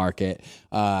on the market.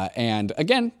 And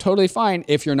again, totally fine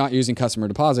if you're not using customer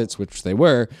deposits, which they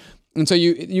were. And so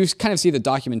you kind of see the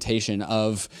documentation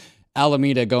of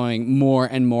Alameda going more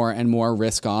and more and more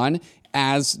risk on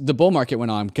as the bull market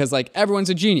went on, because like everyone's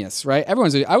a genius, right? I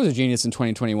was a genius in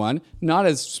 2021, not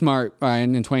as smart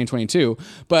in 2022,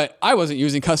 but I wasn't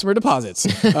using customer deposits,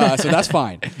 so that's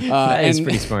fine. That is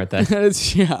pretty smart then.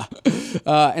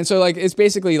 And so like it's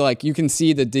basically like you can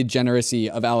see the degeneracy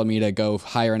of Alameda go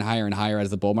higher and higher and higher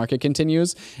as the bull market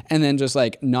continues, and then just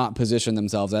like not position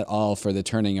themselves at all for the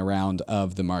turning around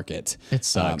of the market. It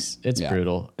sucks. It's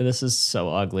brutal. This is so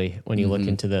ugly when you look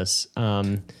into this.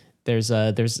 There's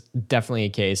definitely a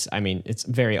case. I mean, it's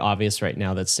very obvious right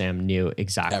now that Sam knew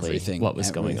exactly what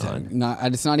was going on.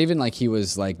 It's not even like he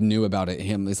was like knew about it.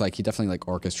 It's like he definitely like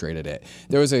orchestrated it.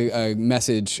 There was a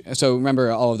message. So remember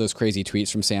all of those crazy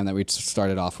tweets from Sam that we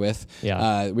started off with?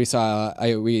 Yeah. We saw.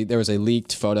 There was a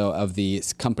leaked photo of the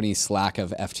company Slack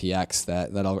of FTX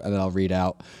that I'll read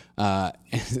out.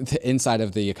 Inside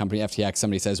of the company FTX,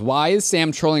 somebody says, "Why is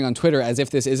Sam trolling on Twitter as if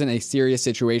this isn't a serious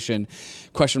situation? ?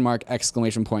 Did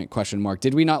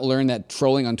we not learn that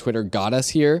trolling on Twitter got us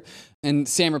here?" And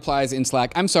Sam replies in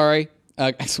Slack, "I'm sorry. !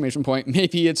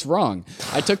 Maybe it's wrong.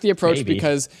 I took the approach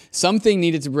because something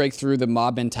needed to break through the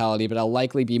mob mentality, but I'll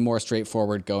likely be more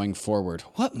straightforward going forward."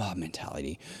 What mob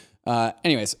mentality?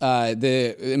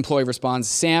 The employee responds,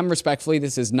 Sam, respectfully,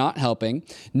 this is not helping.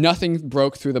 Nothing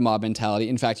broke through the mob mentality.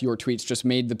 In fact, your tweets just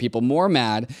made the people more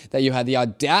mad that you had the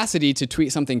audacity to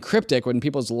tweet something cryptic when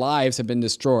people's lives have been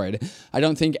destroyed. I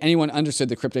don't think anyone understood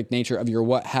the cryptic nature of your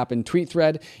what happened tweet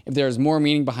thread. If there is more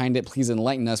meaning behind it, please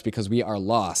enlighten us because we are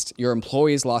lost. Your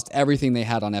employees lost everything they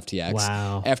had on FTX.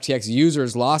 Wow. FTX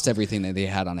users lost everything that they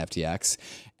had on FTX.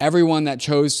 Everyone that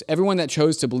chose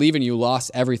to believe in you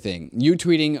lost everything. You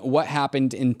tweeting what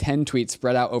happened in 10 tweets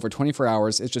spread out over 24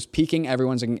 hours is just piquing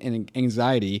everyone's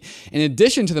anxiety. In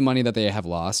addition to the money that they have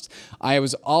lost, I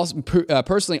was also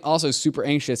personally also super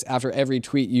anxious after every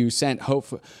tweet you sent,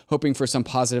 hoping for some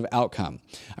positive outcome.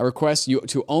 I request you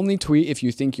to only tweet if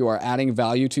you think you are adding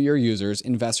value to your users,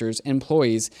 investors,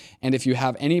 employees, and if you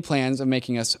have any plans of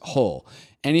making us whole.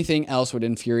 Anything else would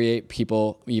infuriate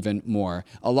people even more.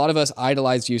 A lot of us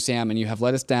idolized you, Sam, and you have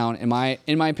let us down. In my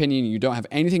opinion, you don't have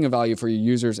anything of value for your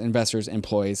users, investors,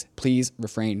 employees. Please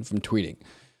refrain from tweeting.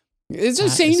 It's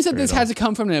just saying that this had to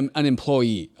come from an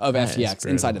employee of FTX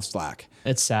inside of Slack.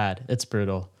 It's sad. It's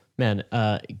brutal. Man,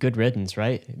 good riddance,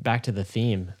 right? Back to the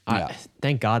theme. Yeah.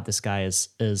 Thank God this guy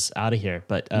is out of here.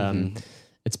 But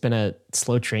it's been a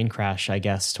slow train crash, I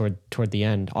guess, toward the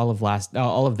end. All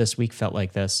of this week felt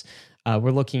like this.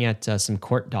 We're looking at some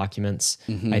court documents,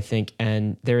 I think,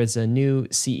 and there is a new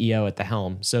CEO at the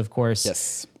helm. So, of course,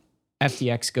 yes.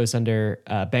 FTX goes under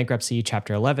bankruptcy,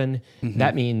 Chapter 11.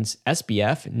 That means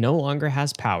SBF no longer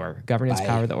has governance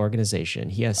power of the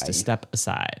organization. He has to step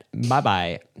aside.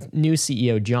 Bye-bye. New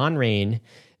CEO John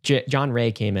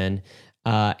Ray came in,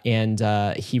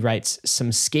 and he writes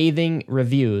some scathing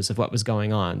reviews of what was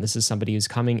going on. This is somebody who's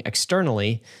coming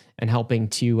externally and helping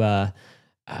to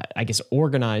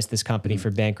organize this company for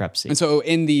bankruptcy. And so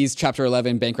in these Chapter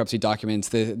 11 bankruptcy documents,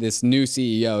 this new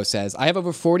CEO says, I have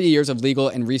over 40 years of legal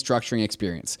and restructuring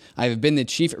experience. I have been the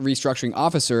chief restructuring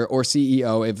officer or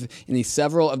CEO in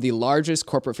several of the largest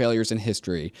corporate failures in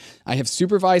history. I have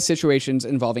supervised situations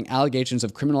involving allegations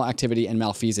of criminal activity and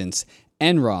malfeasance.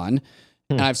 Enron.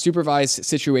 And I've supervised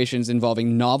situations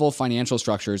involving novel financial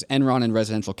structures, Enron and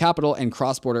residential capital, and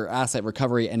cross-border asset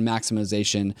recovery and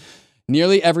maximization.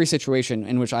 Nearly every situation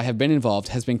in which I have been involved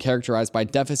has been characterized by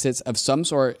deficits of some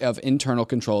sort of internal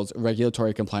controls,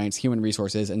 regulatory compliance, human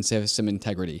resources, and system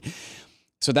integrity.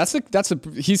 So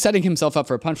he's setting himself up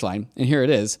for a punchline, and here it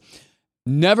is.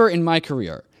 Never in my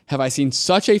career have I seen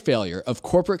such a failure of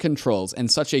corporate controls and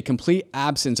such a complete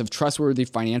absence of trustworthy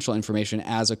financial information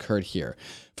as occurred here.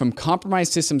 From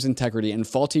compromised systems integrity and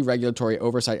faulty regulatory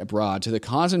oversight abroad to the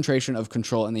concentration of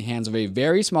control in the hands of a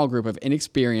very small group of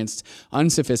inexperienced,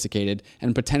 unsophisticated,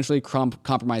 and potentially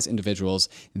compromised individuals,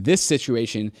 this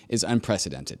situation is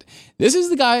unprecedented. This is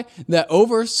the guy that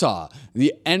oversaw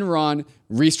the Enron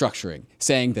restructuring,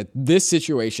 saying that this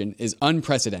situation is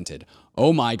unprecedented.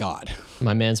 Oh my God.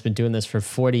 My man's been doing this for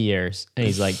 40 years, and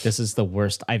he's like, this is the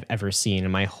worst I've ever seen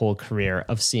in my whole career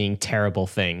of seeing terrible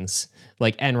things.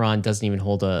 Like, Enron doesn't even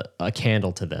hold a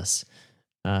candle to this.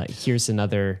 Here's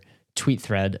another tweet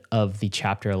thread of the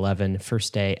Chapter 11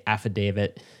 first day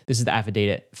affidavit. This is the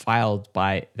affidavit filed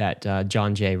by that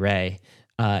John J. Ray.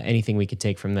 Anything we could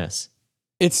take from this?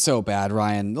 It's so bad,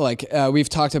 Ryan. Like, we've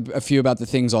talked a few about the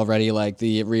things already, like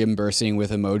the reimbursing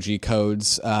with emoji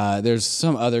codes. There's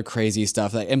some other crazy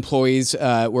stuff. Like, employees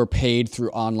were paid through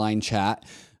online chat.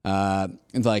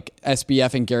 Like,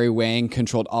 SBF and Gary Wang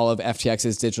controlled all of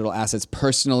FTX's digital assets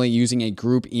personally using a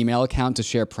group email account to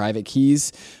share private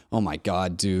keys. Oh my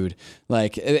God, dude.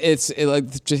 Like, just,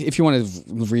 if you want to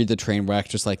read the train wreck,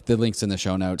 just like the links in the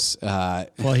show notes.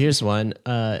 Well, here's one.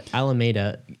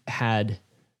 Alameda had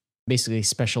basically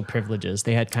special privileges.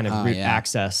 They had kind of root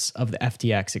access of the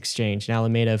FTX exchange. And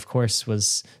Alameda, of course,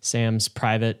 was Sam's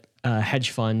private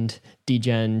hedge fund,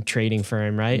 degen trading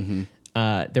firm, right?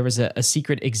 There was a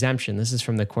secret exemption. This is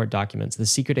from the court documents. The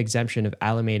secret exemption of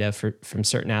Alameda from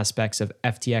certain aspects of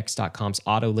FTX.com's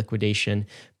auto liquidation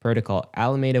protocol.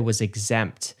 Alameda was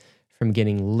exempt from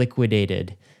getting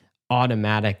liquidated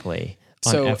automatically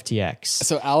on FTX.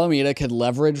 So Alameda could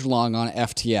leverage long on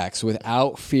FTX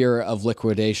without fear of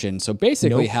liquidation. So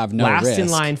basically have no risk. Last in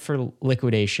line for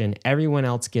liquidation. Everyone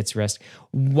else gets risk.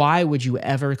 Why would you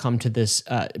ever come to this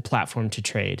platform to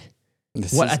trade?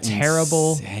 What a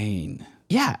terrible... insane.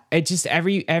 Yeah, it just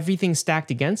everything's stacked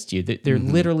against you. They're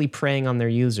literally preying on their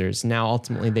users. Now,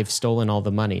 ultimately, they've stolen all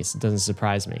the money. So it doesn't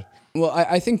surprise me. Well,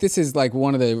 I think this is like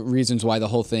one of the reasons why the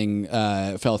whole thing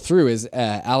fell through is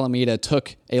Alameda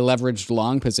took a leveraged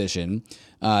long position,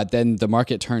 then the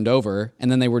market turned over, and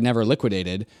then they were never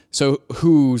liquidated. So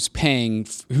who's paying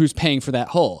for that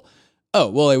hole? Oh,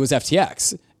 well, it was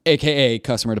FTX. aka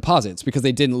customer deposits, because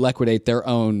they didn't liquidate their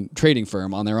own trading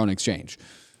firm on their own exchange.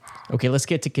 Okay, let's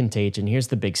get to Contagion. Here's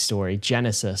the big story.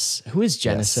 Genesis. Who is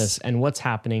Genesis, and what's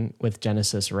happening with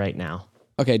Genesis right now?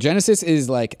 Okay, Genesis is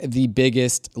like the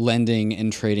biggest lending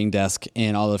and trading desk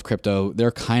in all of crypto. They're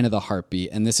kind of the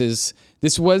heartbeat. And this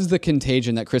was the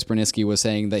Contagion that Chris Berniski was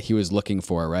saying that he was looking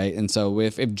for, right? And so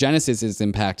if Genesis is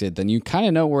impacted, then you kind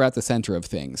of know we're at the center of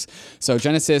things. So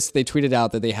Genesis, they tweeted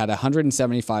out that they had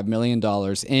 $175 million in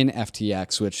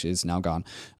FTX, which is now gone.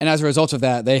 And as a result of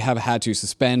that, they have had to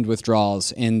suspend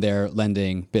withdrawals in their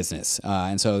lending business.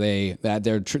 And so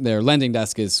their lending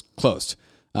desk is closed.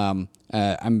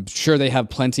 I'm sure they have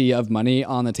plenty of money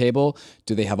on the table.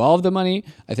 Do they have all of the money?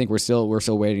 I think we're still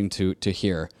waiting to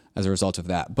hear as a result of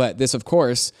that. But this, of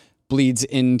course, bleeds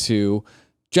into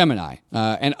Gemini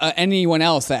and anyone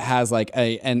else that has like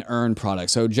an earn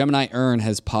product. So Gemini Earn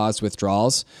has paused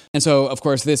withdrawals, and so of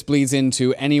course this bleeds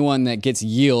into anyone that gets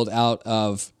yield out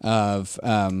of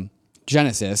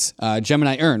Genesis.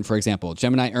 Gemini Earn, for example.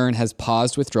 Gemini Earn has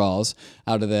paused withdrawals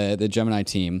out of the Gemini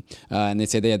team. And they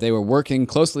say they were working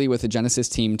closely with the Genesis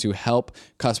team to help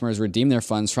customers redeem their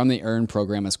funds from the Earn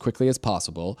program as quickly as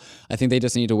possible. I think they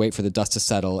just need to wait for the dust to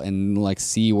settle and like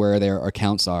see where their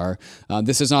accounts are.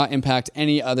 This does not impact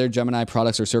any other Gemini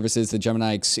products or services. The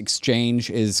Gemini exchange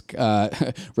is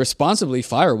responsibly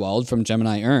firewalled from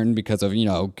Gemini Earn because of,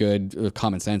 good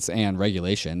common sense and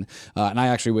regulation. And I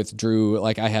actually withdrew,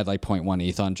 I had 0.1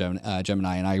 ETH on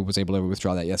Gemini, and I was able to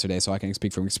withdraw that yesterday, so I can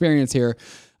speak from experience here.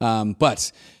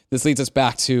 But this leads us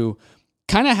back to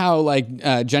kind of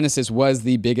how Genesis was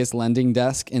the biggest lending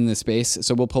desk in the space.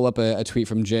 So we'll pull up a tweet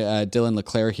from Dylan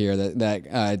LeClaire here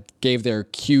that gave their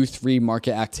Q3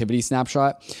 market activity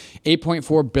snapshot.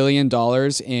 $8.4 billion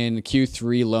in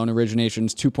Q3 loan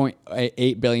originations,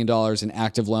 $2.8 billion in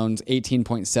active loans,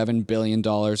 $18.7 billion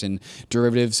in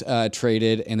derivatives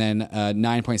traded, and then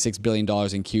 $9.6 billion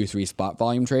in Q3 spot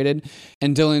volume traded.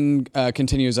 And Dylan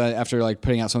continues after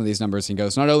putting out some of these numbers. He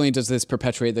goes, not only does this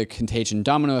perpetuate the Contagion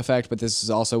domino effect, but this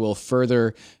also will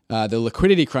further the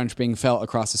liquidity crunch being felt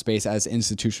across the space as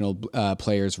institutional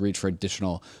players reach for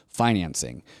additional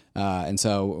financing. And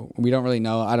so we don't really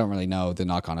know. I don't really know the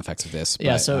knock-on effects of this.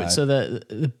 Yeah. But, so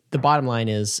the bottom line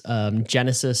is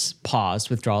Genesis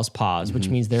paused, withdrawals paused, which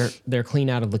means they're clean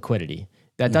out of liquidity.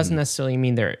 That doesn't necessarily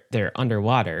mean they're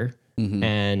underwater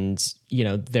and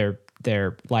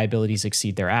their liabilities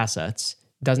exceed their assets.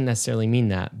 Doesn't necessarily mean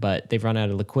that, but they've run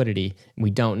out of liquidity. We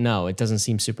don't know. It doesn't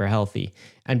seem super healthy.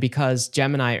 And because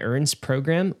Gemini Earn's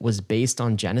program was based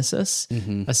on Genesis,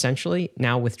 essentially,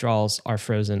 now withdrawals are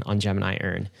frozen on Gemini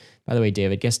Earn. By the way,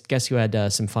 David, guess who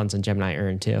had some funds on Gemini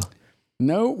Earn too?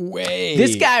 No way.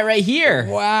 This guy right here.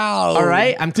 Wow. All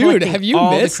right. I'm collecting have you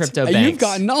all missed? the crypto banks. You've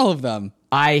gotten all of them.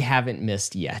 I haven't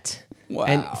missed yet. Wow.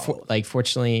 And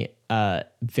fortunately,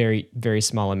 very, very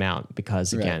small amount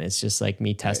because again, it's just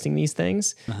me testing these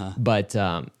things. But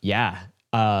yeah.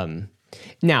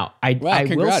 Now I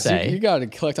will say you got to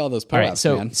collect all those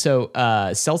payouts, man. So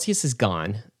Celsius is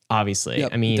gone, obviously.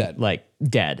 Yep, I mean,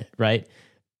 dead, right?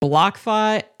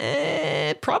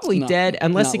 BlockFi, probably dead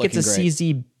unless it gets a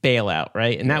CZ bailout,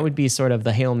 right? And that would be sort of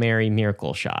the Hail Mary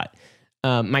miracle shot.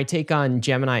 My take on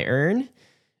Gemini Earn,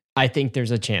 I think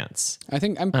there's a chance. I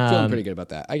think I'm feeling pretty good about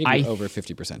that. I give you over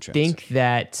 50% chance. I think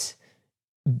that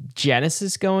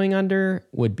Genesis going under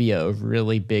would be a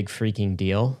really big freaking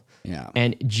deal. Yeah.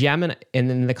 And Gemini, and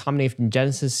then the combination of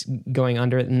Genesis going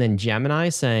under and then Gemini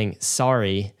saying,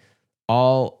 sorry,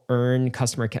 all Earn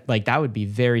customer, that would be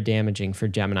very damaging for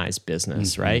Gemini's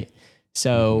business, right?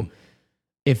 So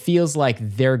it feels like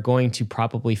they're going to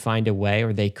probably find a way,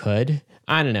 or they could.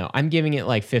 I don't know. I'm giving it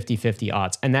 50-50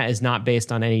 odds. And that is not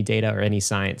based on any data or any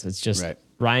science. It's just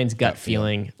Ryan's gut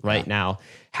feeling right now.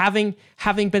 Having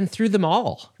been through them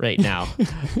all right now.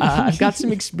 I've got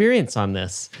some experience on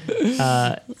this.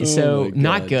 So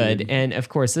not good. Dude. And of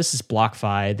course, this is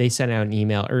BlockFi. They sent out an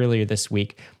email earlier this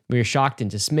week. We were shocked and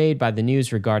dismayed by the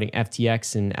news regarding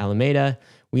FTX and Alameda.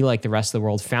 We, like the rest of the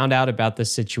world, found out about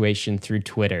this situation through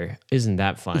Twitter. Isn't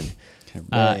that fun?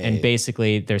 And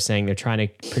basically, they're saying they're trying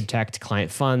to protect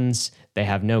client funds. They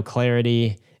have no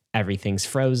clarity. Everything's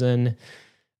frozen.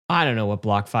 I don't know what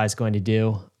BlockFi is going to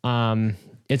do.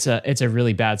 It's a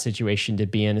really bad situation to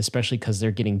be in, especially because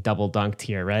they're getting double dunked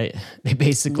here, right? They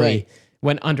basically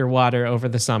went underwater over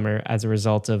the summer as a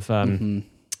result of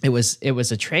it was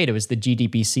a trade. It was the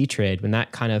GDBC trade when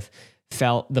that kind of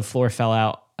the floor fell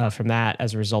out from that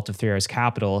as a result of 3 Arrows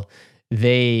Capital.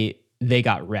 They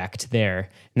got wrecked there.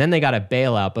 And then they got a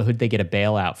bailout, but who'd they get a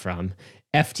bailout from?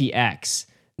 FTX,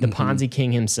 the Ponzi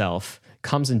king himself,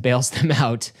 comes and bails them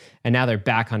out, and now they're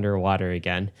back underwater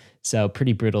again. So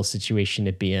pretty brutal situation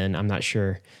to be in. I'm not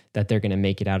sure that they're going to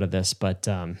make it out of this, but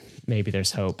maybe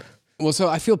there's hope. Well, so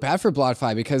I feel bad for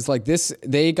BlockFi because like this,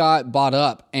 they got bought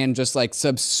up and just like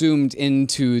subsumed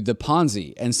into the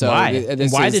Ponzi. And so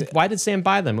why did Sam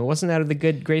buy them? It wasn't out of the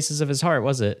good graces of his heart,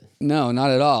 was it? No, not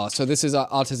at all. So this is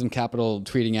Autism Capital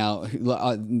tweeting out.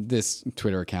 This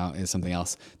Twitter account is something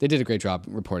else. They did a great job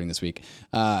reporting this week.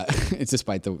 It's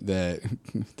despite the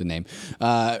name.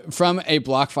 From a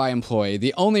BlockFi employee,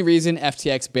 the only reason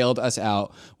FTX bailed us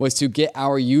out was to get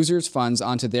our users' funds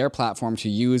onto their platform to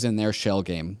use in their shell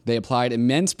game. They applied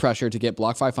immense pressure to get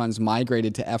BlockFi funds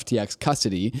migrated to FTX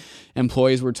custody.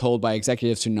 Employees were told by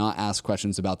executives to not ask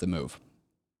questions about the move.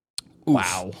 Oof.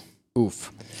 Wow.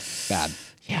 Oof. Bad.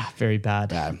 Yeah, very bad.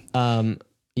 Bad.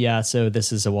 Yeah, so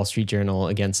this is a Wall Street Journal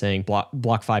again saying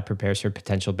BlockFi prepares for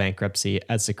potential bankruptcy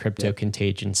as the crypto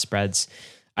contagion spreads.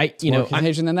 More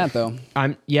contagion than that, though.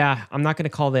 I'm not going to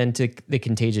call into the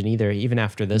contagion either. Even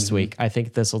after this week, I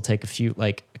think this will take a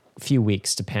few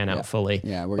weeks to pan out fully.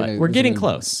 Yeah, we're getting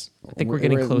close. I think we're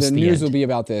getting close. The to the news end. will be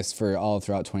about this for all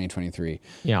throughout 2023.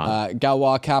 Yeah.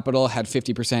 Galois Capital had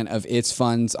 50% of its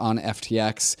funds on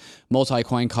FTX.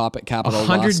 Multicoin Capital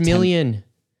 100 million.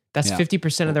 That's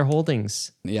 50% of their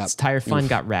holdings. Yeah. Its entire fund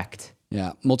got wrecked.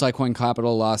 Yeah, Multicoin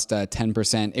Capital lost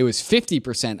 10%. It was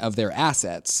 50% of their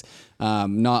assets,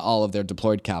 not all of their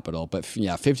deployed capital, but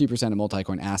 50% of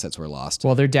Multicoin assets were lost.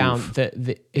 Well, they're down.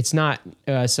 It's not.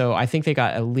 So I think they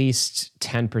got at least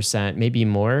 10%, maybe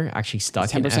more, actually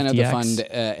stuck in FTX. 10% of the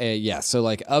fund, So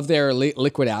like of their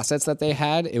liquid assets that they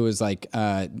had, it was like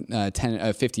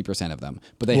 50% of them.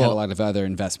 But they had a lot of other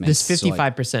investments. This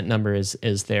 55% number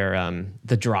is their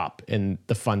the drop in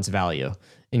the fund's value,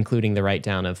 including the write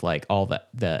down of like all the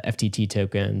FTT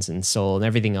tokens and SOL and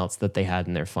everything else that they had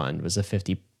in their fund was a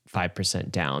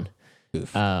 55% down.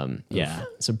 Oof.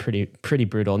 So pretty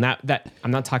brutal. And that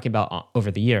I'm not talking about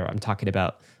over the year. I'm talking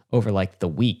about over like the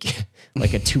week,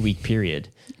 like a 2-week period,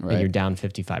 and you're down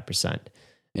 55%.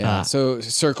 Yeah. So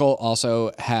Circle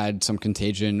also had some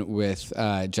contagion with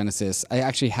Genesis. I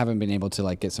actually haven't been able to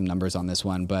like get some numbers on this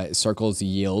one, but Circle's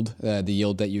yield, the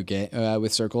yield that you get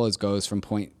with Circle goes from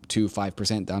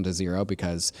 0.25% down to 0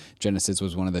 because Genesis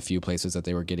was one of the few places that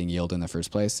they were getting yield in the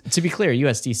first place. To be clear,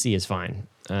 USDC is fine.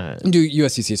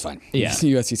 USDC is fine. Yeah.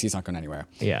 USDC is not going anywhere.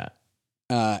 Yeah.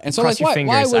 And so, cross like, your why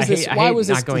fingers. was this? I Why hate was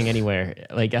not this going anywhere?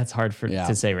 Like that's hard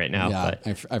to say right now. Yeah,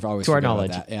 but I've always to our forgot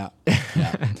knowledge, about that.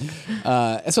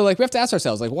 Yeah. And so, like, we have to ask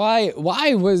ourselves, like,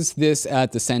 why was this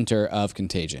at the center of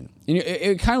Contagion? And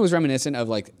it kind of was reminiscent of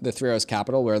like the Three Arrows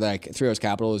Capital, where like Three Arrows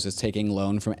Capital was just taking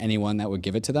loan from anyone that would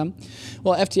give it to them.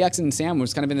 Well, FTX and Sam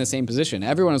was kind of in the same position.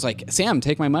 Everyone was like, Sam,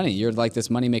 take my money. You're like this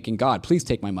money-making god. Please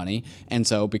take my money. And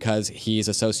so, because he's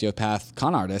a sociopath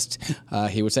con artist,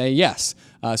 he would say yes.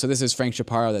 So this is Frank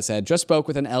Chaparro that said, just spoke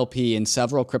with an LP in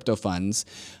several crypto funds.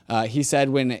 He said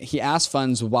when he asked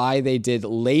funds why they did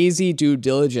lazy due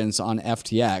diligence on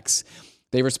FTX,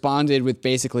 they responded with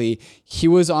basically, he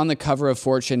was on the cover of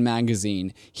Fortune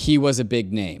magazine. He was a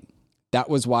big name. That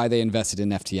was why they invested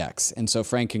in FTX. And so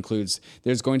Frank concludes,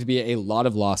 there's going to be a lot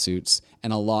of lawsuits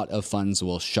and a lot of funds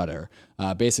will shutter.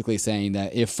 Basically saying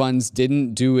that if funds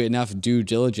didn't do enough due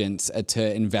diligence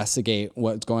to investigate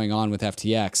what's going on with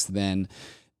FTX, then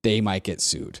they might get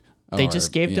sued. They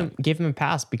just gave him a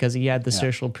pass because he had the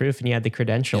social proof and he had the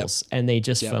credentials, and they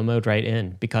just FOMO'd right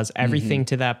in because everything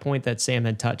to that point that Sam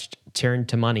had touched turned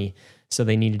to money. So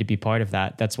they needed to be part of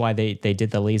that. That's why they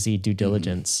did the lazy due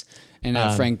diligence. And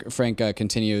Frank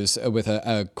continues with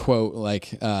a quote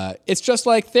like, it's just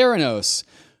like Theranos.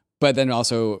 But then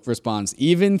also responds,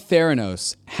 even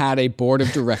Theranos had a board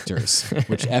of directors,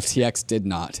 which FTX did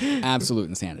not. Absolute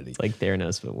insanity. It's like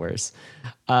Theranos, but worse.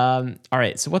 All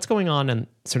right, so what's going on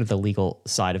sort of the legal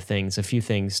side of things? A few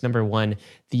things. Number one,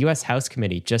 the U.S. House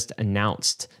Committee just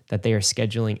announced that they are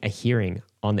scheduling a hearing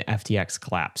on the FTX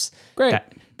collapse. Great.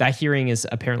 That hearing is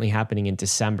apparently happening in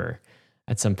December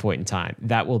at some point in time.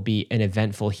 That will be an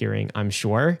eventful hearing, I'm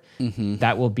sure. Mm-hmm.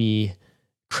 That will be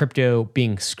crypto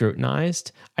being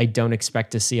scrutinized. I don't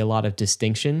expect to see a lot of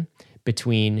distinction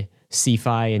between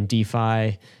CeFi and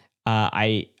DeFi.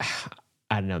 I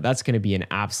don't know. That's going to be an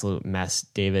absolute mess,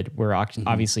 David. We're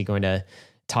obviously going to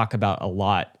talk about a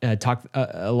lot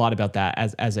about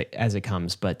that as it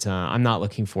comes, but I'm not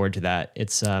looking forward to that.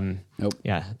 It's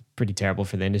pretty terrible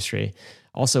for the industry.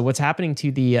 Also, what's happening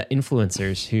to the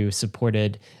influencers who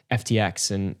supported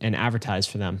FTX and advertised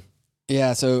for them?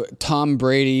 Yeah, so Tom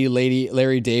Brady,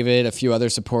 Larry David, a few other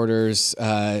supporters,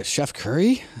 Chef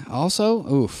Curry also.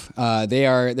 Oof.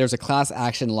 There's a class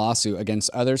action lawsuit against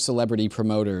other celebrity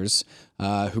promoters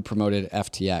who promoted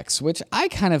FTX, which I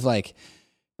kind of like.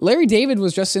 Larry David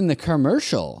was just in the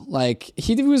commercial. Like,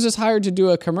 he was just hired to do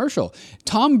a commercial.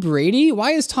 Tom Brady,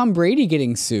 why is Tom Brady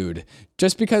getting sued?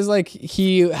 Just because like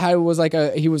he was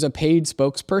a paid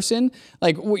spokesperson?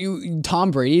 Like,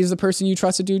 Tom Brady is the person you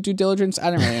trust to do due diligence?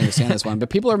 I don't really understand this one, but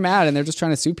people are mad and they're just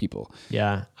trying to sue people.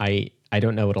 Yeah, I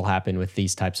don't know what'll happen with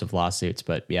these types of lawsuits,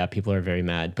 but yeah, people are very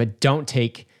mad. But don't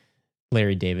take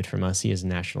Larry David from us. He is a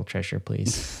national treasure,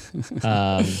 please.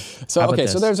 So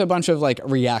there's a bunch of like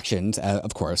reactions.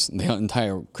 Of course, the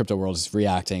entire crypto world is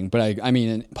reacting, but I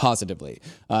mean positively.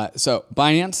 So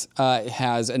Binance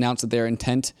has announced that their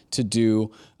intent to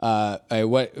do a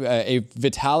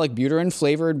Vitalik Buterin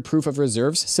flavored proof of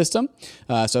reserves system.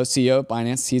 So CEO of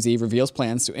Binance, CZ, reveals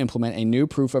plans to implement a new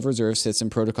proof of reserve system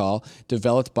protocol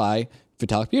developed by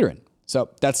Vitalik Buterin. So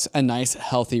that's a nice,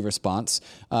 healthy response.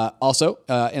 Also,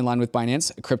 in line with Binance,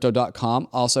 Crypto.com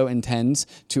also intends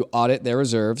to audit their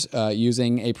reserves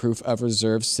using a proof of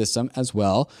reserve system as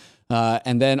well.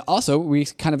 And then also, we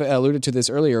kind of alluded to this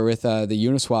earlier with the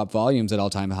Uniswap volumes at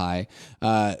all-time high.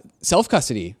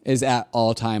 Self-custody is at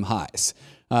all-time highs.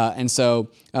 And so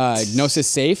Gnosis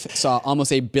Safe saw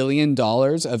almost $1 billion of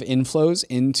inflows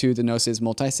into the Gnosis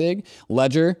multisig.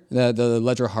 Ledger, the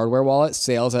Ledger hardware wallet,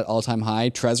 sales at all-time high.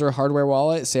 Trezor hardware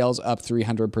wallet, sales up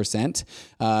 300%.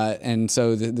 And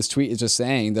so this tweet is just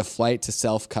saying the flight to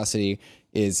self-custody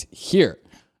is here.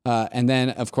 And then,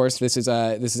 of course, this is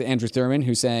Andrew Thurman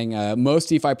who's saying most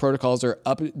DeFi protocols are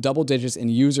up double digits in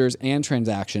users and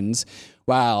transactions,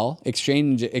 while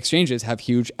exchanges have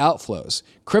huge outflows.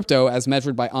 Crypto, as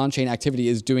measured by on-chain activity,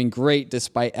 is doing great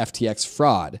despite FTX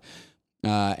fraud.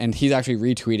 And he's actually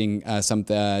retweeting some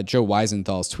Joe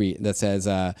Weisenthal's tweet that says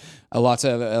lots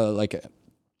of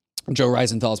Joe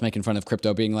Reisenthal's making fun of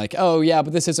crypto, being like, oh, yeah,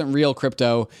 but this isn't real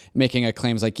crypto, making a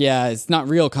claims like, yeah, it's not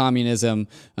real communism,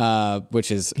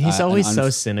 which is... He's always so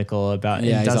cynical about it.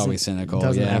 Yeah, he's always cynical.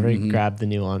 Doesn't ever grab the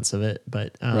nuance of it.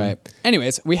 But right.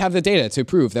 Anyways, we have the data to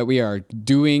prove that we are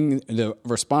doing the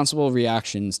responsible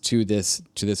reactions to this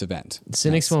event.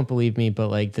 Cynics won't believe me, but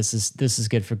like this is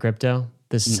good for crypto.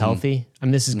 This is healthy. I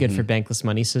mean, this is good for bankless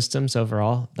money systems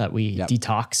overall, that we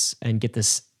detox and get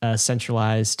this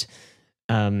centralized...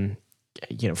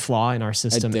 flaw in our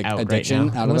system addiction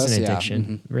right now. Out it was of us, an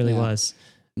addiction. It really was.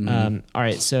 All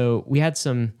right. So we had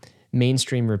some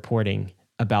mainstream reporting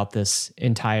about this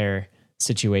entire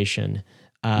situation.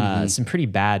 Some pretty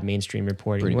bad mainstream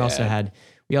reporting. We also had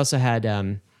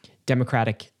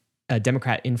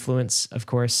Democrat influence, of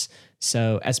course.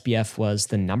 So SBF was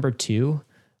the number 2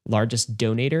 largest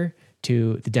donator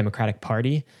to the Democratic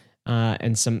Party.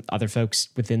 And some other folks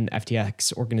within the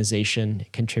FTX organization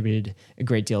contributed a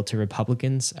great deal to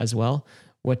Republicans as well.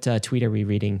 What tweet are we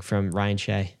reading from Ryan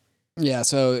Shea? Yeah,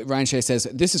 so Ryan Shea says,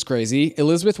 this is crazy.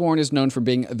 Elizabeth Warren is known for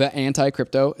being the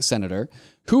anti-crypto senator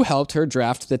who helped her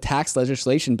draft the tax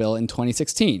legislation bill in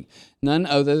 2016. None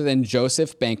other than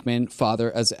Joseph Bankman,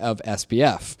 father of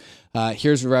SBF.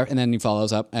 And then he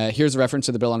follows up. Here's a reference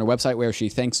to the bill on her website where she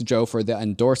thanks Joe for the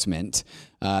endorsement.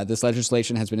 This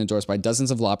legislation has been endorsed by dozens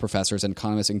of law professors and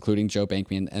economists, including Joe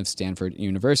Bankman of Stanford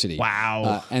University.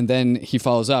 Wow. And then he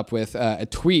follows up with a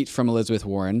tweet from Elizabeth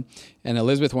Warren. And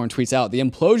Elizabeth Warren tweets out, the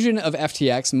implosion of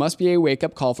FTX must be a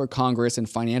wake-up call for Congress and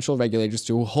financial regulators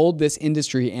to hold this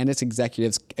industry and its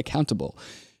executives accountable.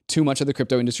 Too much of the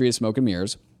crypto industry is smoke and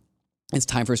mirrors. It's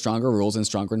time for stronger rules and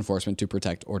stronger enforcement to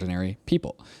protect ordinary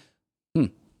people.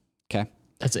 Okay.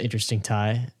 That's an interesting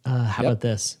tie. How about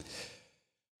this?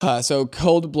 So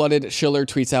cold-blooded Schiller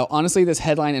tweets out, honestly, this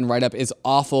headline and write-up is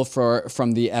awful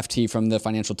from the FT, from the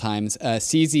Financial Times.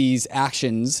 CZ's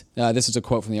actions, this is a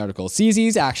quote from the article,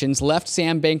 CZ's actions left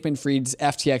Sam Bankman-Fried's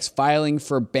FTX filing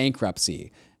for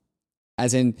bankruptcy.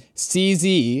 As in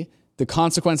CZ, the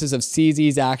consequences of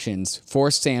CZ's actions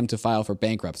forced Sam to file for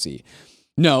bankruptcy.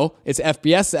 No, it's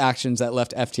FBS actions that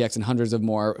left FTX and hundreds of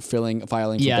more filing for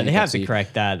bankruptcy. Yeah, they have to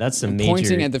correct that. That's a major...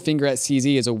 Pointing at the finger at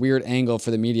CZ is a weird angle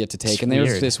for the media to take. And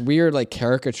there's this weird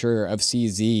caricature of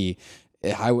CZ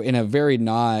in a very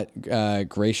not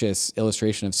gracious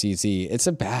illustration of CZ. It's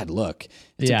a bad look.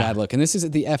 It's a bad look. And this is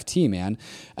at the FT, man.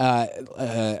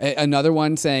 Another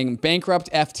one saying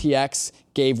bankrupt FTX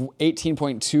gave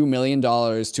 $18.2 million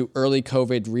to early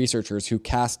COVID researchers who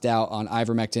cast doubt on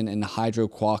ivermectin and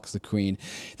hydroxychloroquine.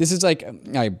 This is like,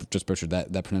 I just butchered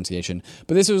that pronunciation,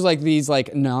 but this was like these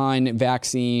like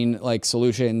non-vaccine like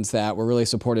solutions that were really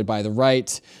supported by the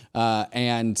right.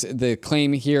 And the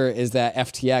claim here is that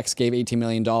FTX gave $18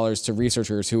 million to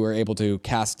researchers who were able to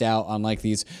cast doubt on like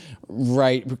these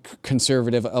right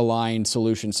conservative aligned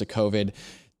solutions to COVID.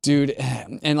 Dude,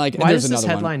 and like, why there's does this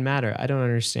another headline one. matter? I don't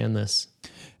understand this.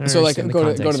 So like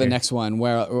go to the next one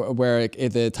where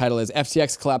the title is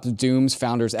FTX collapse dooms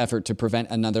founders' effort to prevent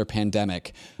another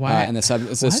pandemic. Why? And the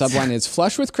subline is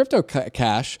flush with crypto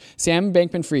cash. Sam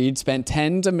Bankman-Fried spent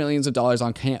tens of millions of dollars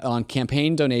on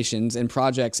campaign donations and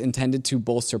projects intended to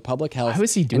bolster public health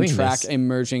and track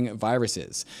emerging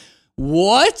viruses.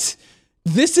 What?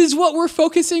 This is what we're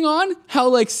focusing on? How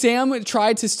like Sam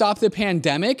tried to stop the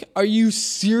pandemic? Are you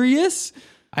serious?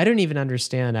 I don't even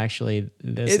understand actually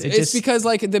this. It's because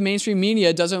like the mainstream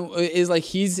media is like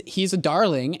he's a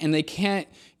darling and they can't.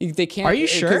 Are you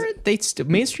sure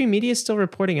mainstream media is still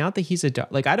reporting out that he's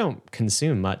like I don't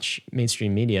consume much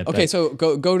mainstream media. Okay, so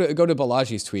go to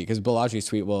Balaji's tweet because Balaji's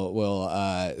tweet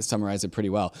will summarize it pretty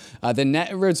well. The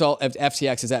net result of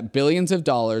FTX is that billions of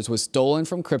dollars was stolen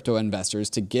from crypto investors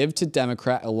to give to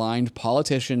Democrat-aligned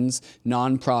politicians,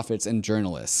 nonprofits, and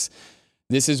journalists.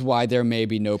 This is why there may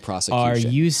be no prosecution. Are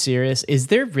you serious? Is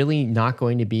there really not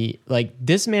going to be like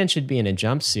this man should be in a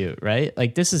jumpsuit, right?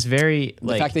 Like this is very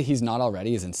like the fact that he's not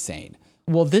already is insane.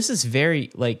 Well, this is very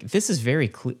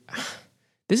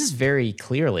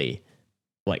clearly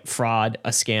like fraud, a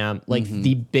scam, like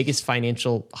the biggest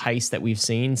financial heist that we've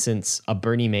seen since a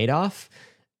Bernie Madoff.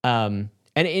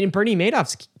 And in Bernie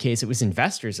Madoff's case, it was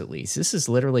investors, at least. This is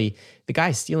literally the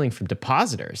guy stealing from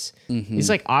depositors. He's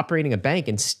like operating a bank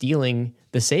and stealing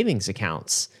the savings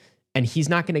accounts. And he's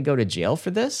not going to go to jail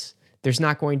for this. There's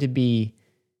not going to be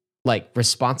like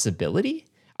responsibility.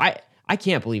 I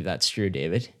can't believe that's true,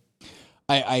 David.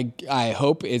 I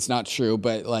hope it's not true,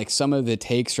 but like some of the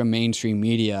takes from mainstream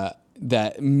media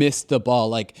that missed the ball,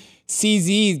 like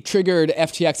CZ triggered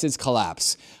FTX's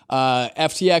collapse.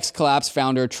 FTX collapse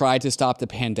founder tried to stop the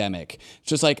pandemic.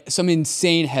 Just like some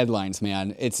insane headlines,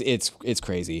 man. It's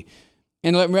crazy.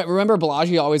 And remember,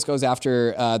 Balaji always goes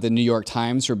after the New York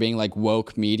Times for being like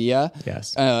woke media.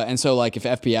 Yes. And so like if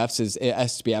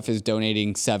SBF is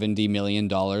donating $70 million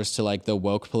to like the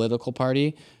woke political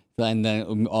party, and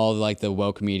then all like the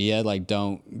woke media like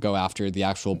don't go after the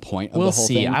actual point of the whole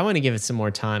thing. I want to give it some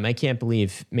more time. I can't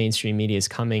believe mainstream media is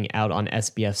coming out on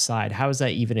SBF's side. How is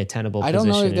that even a tenable position? I don't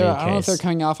know if they're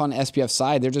coming off on SBF's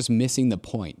side. They're just missing the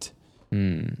point.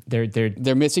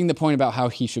 They're missing the point about how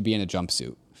he should be in a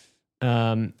jumpsuit.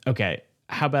 Okay.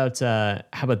 How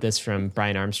about this from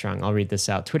Brian Armstrong? I'll read this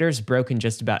out. Twitter's broken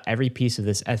just about every piece of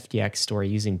this FTX story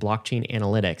using blockchain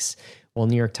analytics, while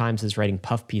New York Times is writing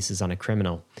puff pieces on a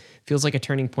criminal. Feels like a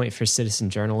turning point for citizen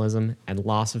journalism and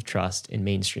loss of trust in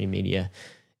mainstream media.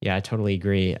 Yeah, I totally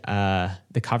agree.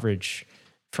 The coverage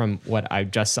from what I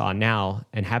just saw now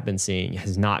and have been seeing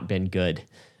has not been good.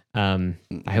 I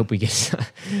hope we get,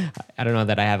 I don't know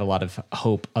that I have a lot of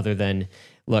hope other than,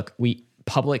 look,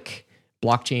 public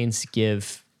blockchains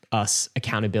give us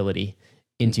accountability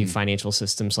into financial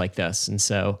systems like this. And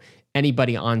so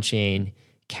anybody on chain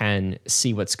can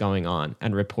see what's going on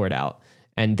and report out.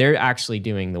 And they're actually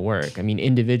doing the work. I mean,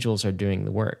 individuals are doing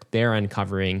the work. They're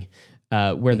uncovering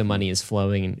where the money is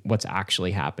flowing and what's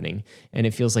actually happening. And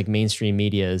it feels like mainstream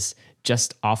media is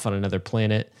just off on another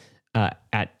planet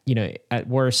at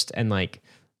worst and like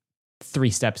 3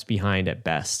 steps behind at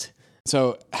best.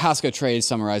 So Haska Trade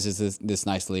summarizes this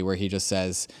nicely, where he just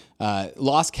says,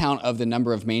 lost count of the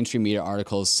number of mainstream media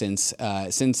articles since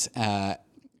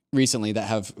recently that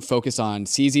have focused on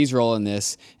CZ's role in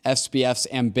this, SBF's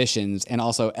ambitions, and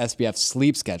also SBF's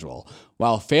sleep schedule,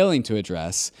 while failing to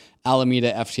address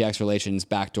Alameda FTX relations,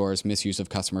 backdoors, misuse of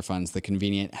customer funds, the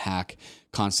convenient hack,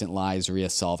 constant lies,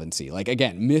 solvency. Like,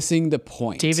 again, missing the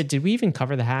point. David, did we even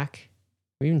cover the hack?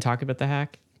 Did we even talk about the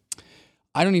hack?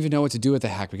 I don't even know what to do with the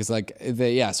hack because so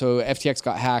FTX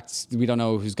got hacked. We don't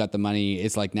know who's got the money.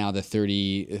 It's like now the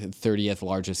 30th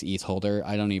largest ETH holder.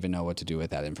 I don't even know what to do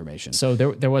with that information. So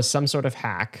there was some sort of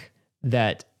hack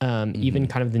that even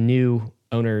kind of the new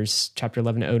owners, Chapter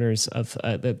 11 owners of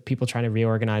the people trying to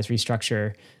reorganize,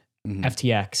 restructure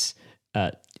FTX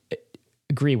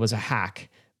agree was a hack.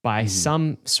 by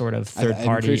some sort of I'm pretty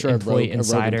third-party sure employee a rogue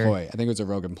insider. employee. I think it was a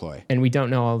rogue employee. And we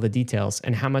don't know all the details.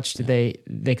 And how much did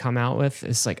they come out with?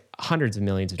 It's like hundreds of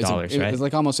millions of dollars, right? It was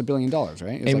like almost $1 billion, right?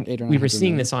 It was and like we were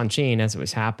seeing this on chain as it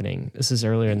was happening. This is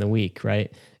earlier in the week,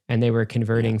 right? And they were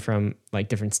converting from like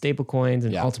different stable coins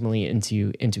and ultimately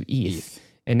into ETH.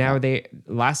 And now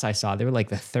last I saw, they were like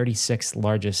the 36th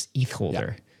largest ETH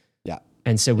holder. Yeah.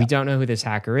 And so we don't know who this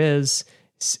hacker is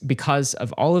because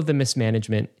of all of the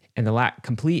mismanagement and the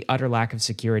complete, utter lack of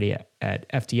security at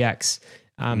FTX.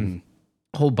 A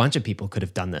whole bunch of people could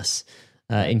have done this,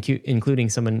 including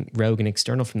someone rogue and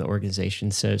external from the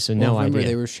organization. So no remember, idea.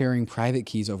 They were sharing private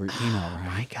keys over email, right?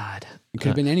 Oh my God. It could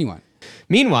have been anyone.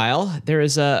 Meanwhile, there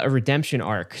is a redemption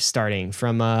arc starting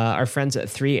from our friends at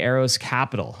Three Arrows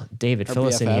Capital. David, fill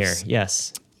us in here.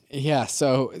 Yes. Yeah.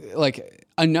 So like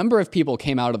a number of people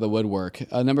came out of the woodwork.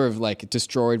 A number of like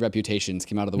destroyed reputations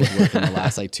came out of the woodwork in the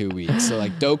last like 2 weeks. So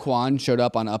like Do Kwon showed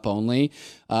up on Up Only,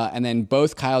 and then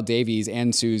both Kyle Davies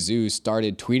and Su Zhu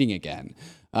started tweeting again.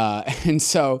 And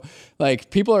so like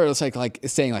people are just like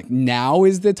saying like now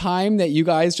is the time that you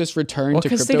guys just return to crypto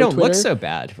because they don't Twitter? look so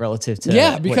bad relative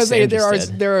to because there is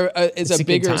It's a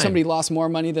bigger time. somebody lost more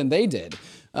money than they did.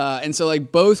 And so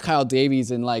like both Kyle Davies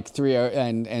and like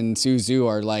and Su Zhu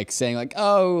are like saying like,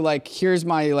 oh, like here's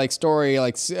my like story.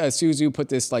 Like Su Zhu put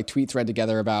this like tweet thread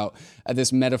together about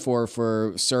this metaphor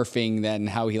for surfing, then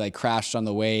how he like crashed on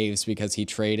the waves because he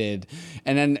traded.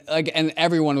 And then like, and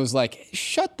everyone was like,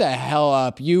 shut the hell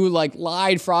up. You like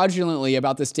lied fraudulently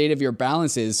about the state of your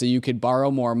balances so you could borrow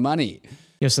more money.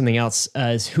 You know, something else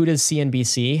is who does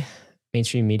CNBC,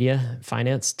 mainstream media,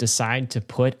 finance, decide to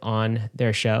put on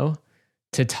their show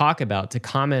to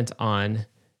comment on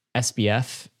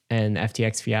SBF and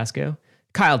FTX fiasco?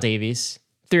 Kyle Davies,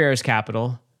 Three Arrows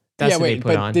Capital. That's what they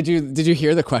put on. Did you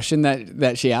hear the question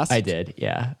that she asked? I did,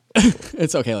 yeah.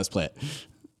 It's okay, let's play it.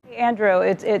 Andrew,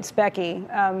 it's Becky.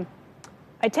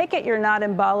 I take it you're not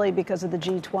in Bali because of the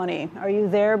G20. Are you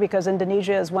there because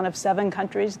Indonesia is one of 7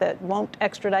 countries that won't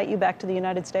extradite you back to the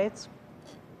United States?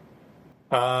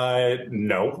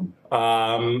 No.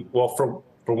 Well, for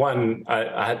one,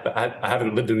 I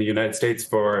haven't lived in the United States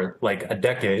for like a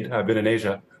decade. I've been in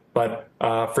Asia. But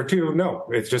for two, no,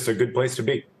 it's just a good place to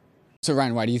be. So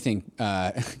Ryan, why do you think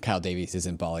Kyle Davies is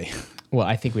in Bali? Well,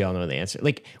 I think we all know the answer.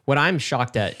 Like, what I'm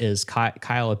shocked at is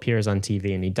Kyle appears on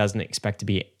TV and he doesn't expect to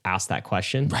be asked that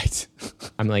question. Right.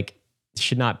 I'm like,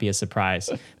 should not be a surprise.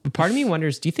 But part of me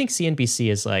wonders, do you think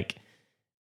CNBC is like,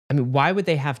 I mean, why would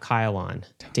they have Kyle on,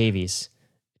 Davies,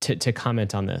 to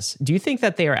comment on this? Do you think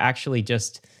that they are actually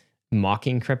just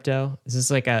mocking crypto? Is this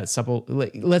like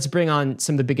let's bring on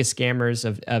some of the biggest scammers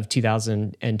of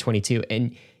 2022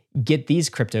 and get these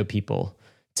crypto people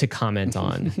to comment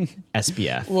on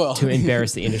SBF to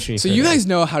embarrass the industry. So you guys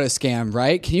know how to scam,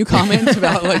 right? Can you comment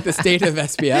about like the state of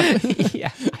SBF?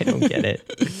 Yeah, I don't get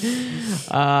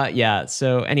it. Yeah.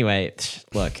 So anyway,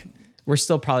 look, we're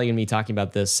still probably going to be talking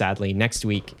about this sadly next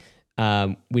week.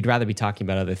 We'd rather be talking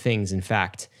about other things. In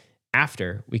fact,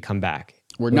 after we come back,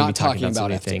 we're not talking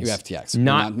about FTX.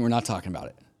 We're not talking about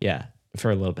it. Yeah,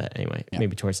 for a little bit anyway. Yeah.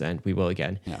 Maybe towards the end we will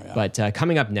again. Yeah. But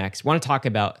coming up next, want to talk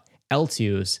about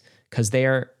L2s because they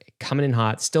are coming in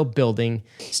hot, still building.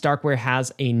 Starkware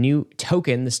has a new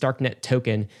token, the StarkNet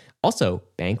token. Also,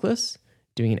 Bankless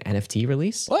doing an NFT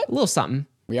release. What? A little something.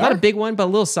 We Not are? a big one, but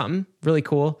a little something. Really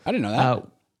cool. I didn't know that.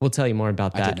 We'll tell you more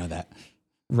about that. I didn't know that.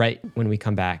 Right when we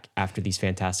come back after these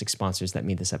fantastic sponsors that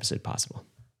made this episode possible.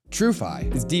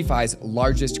 TrueFi is DeFi's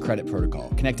largest credit protocol,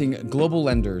 connecting global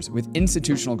lenders with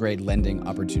institutional-grade lending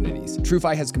opportunities.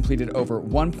 TrueFi has completed over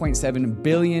 $1.7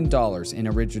 billion in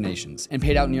originations and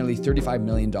paid out nearly $35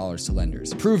 million to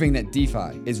lenders, proving that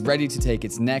DeFi is ready to take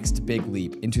its next big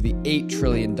leap into the $8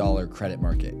 trillion credit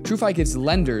market. TrueFi gives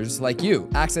lenders like you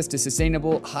access to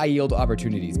sustainable, high-yield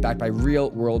opportunities backed by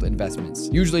real-world investments,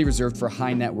 usually reserved for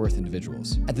high-net-worth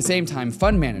individuals. At the same time,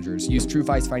 fund managers use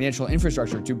TrueFi's financial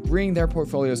infrastructure to bring their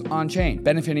portfolios on-chain,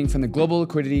 benefiting from the global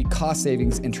liquidity, cost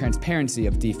savings, and transparency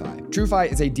of DeFi.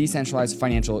 TrueFi is a decentralized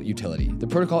financial utility. The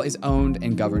protocol is owned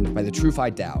and governed by the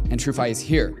TrueFi DAO, and TrueFi is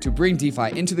here to bring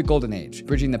DeFi into the golden age,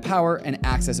 bridging the power and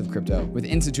access of crypto with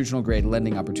institutional-grade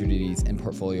lending opportunities and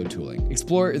portfolio tooling.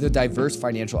 Explore the diverse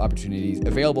financial opportunities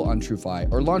available on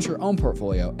TrueFi or launch your own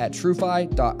portfolio at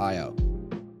truefi.io.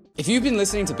 If you've been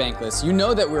listening to Bankless, you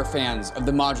know that we're fans of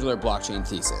the modular blockchain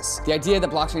thesis. The idea that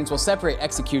blockchains will separate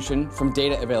execution from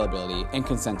data availability and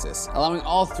consensus, allowing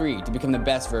all three to become the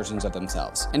best versions of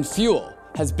themselves and fuel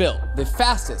has built the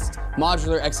fastest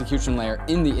modular execution layer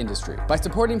in the industry. By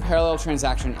supporting parallel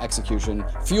transaction execution,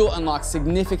 Fuel unlocks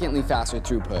significantly faster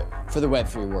throughput for the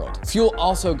Web3 world. Fuel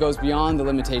also goes beyond the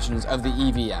limitations of the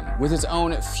EVM with its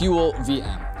own Fuel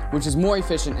VM, which is more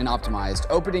efficient and optimized,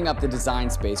 opening up the design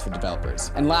space for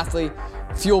developers. And lastly,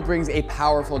 Fuel brings a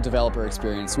powerful developer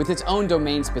experience with its own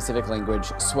domain-specific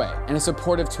language, Sway, and a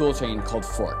supportive toolchain called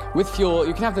Fork. With Fuel,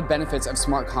 you can have the benefits of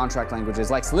smart contract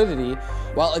languages like Solidity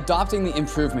while adopting the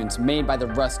improvements made by the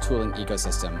Rust tooling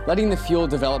ecosystem, letting the Fuel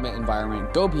development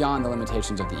environment go beyond the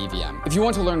limitations of the EVM. If you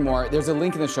want to learn more, there's a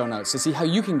link in the show notes to see how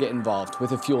you can get involved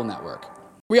with the Fuel network.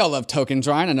 We all love tokens,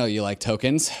 Ryan. I know you like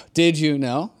tokens. Did you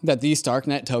know that the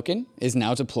StarkNet token is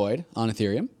now deployed on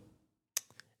Ethereum?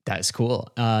 That is cool.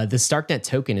 The StarkNet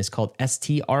token is called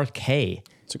STRK.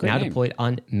 It's a great now name. deployed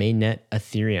on mainnet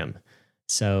Ethereum.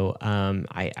 So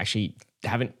I actually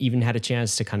haven't even had a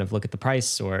chance to kind of look at the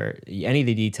price or any of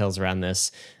the details around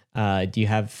this. Do you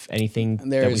have anything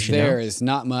that we should know? There is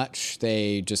not much.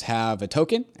 They just have a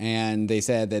token, and they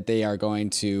said that they are going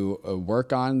to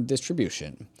work on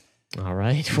distribution. All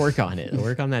right, work on it.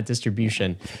 Work on that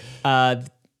distribution.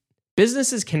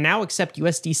 Businesses can now accept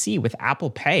USDC with Apple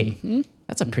Pay. Mm-hmm.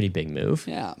 That's a pretty big move.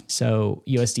 Yeah. So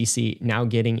USDC now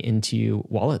getting into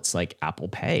wallets like Apple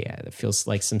Pay. It feels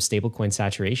like some stablecoin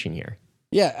saturation here.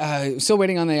 Yeah, still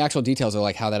waiting on the actual details of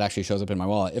like how that actually shows up in my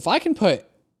wallet. If I can put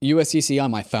USDC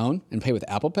on my phone and pay with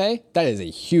Apple Pay, that is a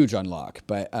huge unlock.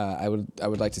 But I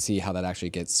would like to see how that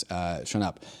actually gets shown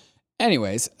up.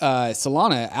 Anyways,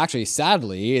 Solana actually,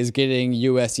 sadly, is getting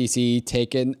USDC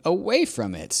taken away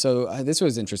from it. So this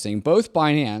was interesting. Both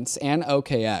Binance and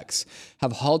OKX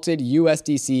have halted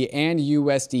USDC and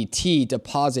USDT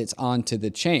deposits onto the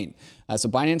chain. So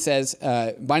Binance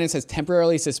has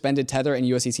temporarily suspended Tether and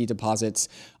USDC deposits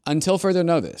until further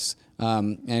notice.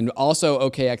 And also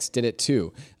OKX did it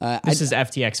too. This is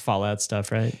FTX Fallout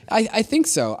stuff, right? I think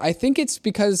so. I think it's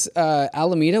because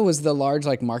Alameda was the large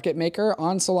market maker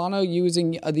on Solana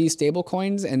using these stable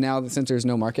coins, and now since there's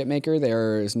no market maker,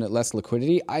 there's less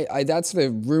liquidity. That's the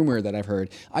rumor that I've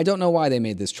heard. I don't know why they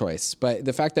made this choice, but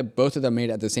the fact that both of them made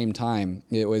it at the same time,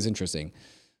 it was interesting.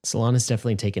 Solana's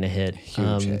definitely taken a hit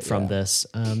from yeah. this.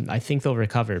 I think they'll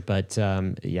recover, but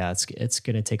it's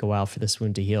going to take a while for this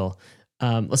wound to heal.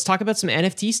 Let's talk about some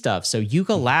NFT stuff. So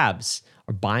Yuga Labs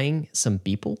are buying some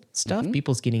Beeple stuff. Mm-hmm.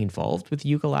 Beeple's getting involved with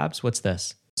Yuga Labs. What's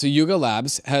this? So Yuga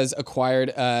Labs has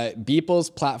acquired Beeple's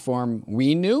platform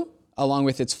WeKnew, along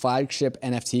with its flagship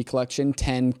NFT collection,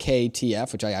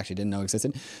 10KTF, which I actually didn't know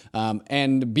existed.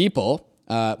 And Beeple,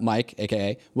 Mike,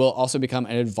 aka, will also become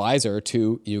an advisor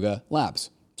to Yuga Labs.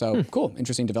 So cool,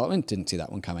 interesting development. Didn't see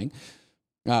that one coming.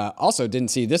 Also didn't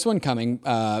see this one coming.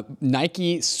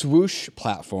 Nike Swoosh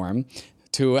platform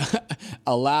to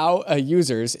allow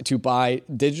users to buy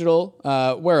digital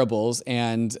wearables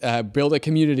and build a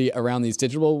community around these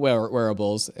digital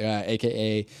wearables,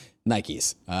 aka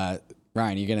Nikes.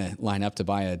 Ryan, you gonna line up to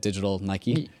buy a digital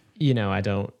Nike? I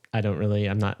don't really.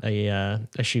 I'm not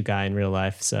a shoe guy in real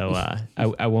life, so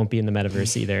I won't be in the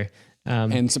metaverse either.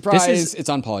 And surprise, it's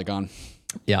on Polygon.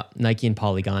 Yeah, Nike and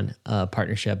Polygon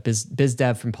partnership.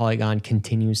 BizDev from Polygon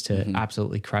continues to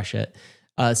absolutely crush it.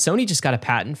 Sony just got a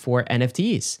patent for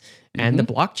NFTs and the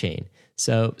blockchain.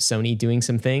 So Sony doing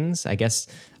some things. I guess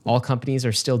all companies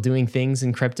are still doing things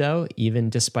in crypto, even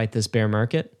despite this bear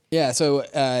market. Yeah, so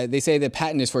they say the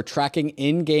patent is for tracking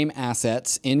in-game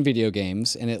assets in video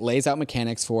games, and it lays out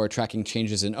mechanics for tracking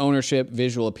changes in ownership,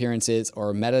 visual appearances,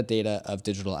 or metadata of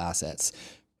digital assets.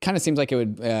 Kind of seems like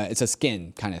it's a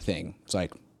skin kind of thing. It's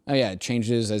like, oh yeah, it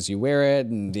changes as you wear it,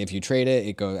 and if you trade it,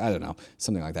 it goes, I don't know,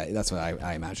 something like that. That's what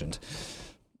I imagined.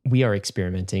 We are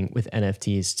experimenting with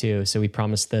NFTs too. So we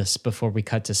promised this before we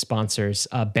cut to sponsors.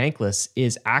 Bankless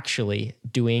is actually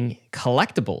doing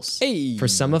collectibles for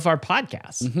some of our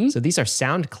podcasts. So these are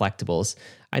sound collectibles.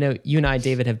 I know you and I,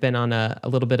 David, have been on a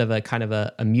little bit of a kind of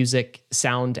a music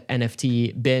sound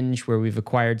NFT binge where we've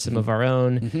acquired some of our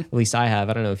own. At least I have.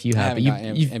 I don't know if you have, but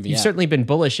you've certainly been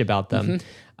bullish about them.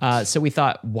 So we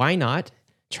thought, why not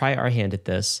try our hand at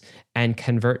this and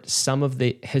convert some of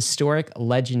the historic,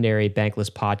 legendary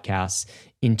Bankless podcasts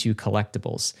into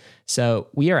collectibles. So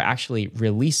we are actually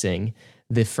releasing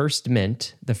the first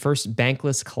mint, the first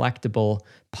Bankless collectible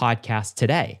podcast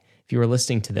today. If you were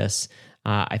listening to this,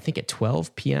 I think at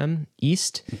 12 p.m.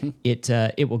 East,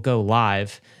 it will go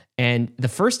live. And the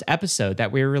first episode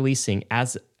that we're releasing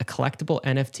as a collectible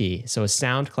NFT, so a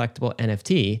sound collectible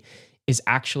NFT, is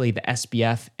actually the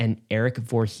SBF and Eric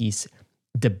Voorhees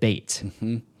debate.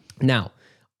 Now,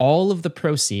 all of the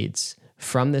proceeds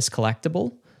from this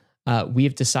collectible,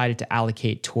 we've decided to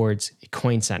allocate towards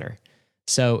Coin Center.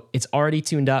 So it's already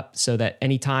tuned up so that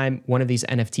anytime one of these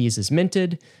NFTs is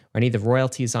minted or any of the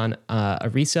royalties on a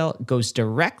resale goes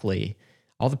directly,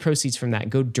 all the proceeds from that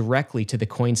go directly to the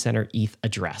Coin Center ETH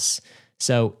address.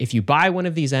 So if you buy one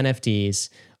of these NFTs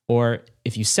or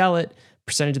if you sell it,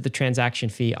 percentage of the transaction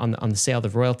fee on the sale, the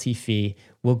royalty fee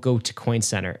will go to Coin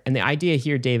Center. And the idea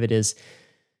here, David, is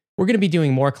we're going to be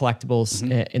doing more collectibles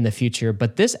in the future,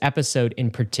 but this episode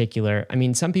in particular, I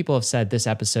mean, some people have said this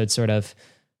episode sort of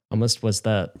almost was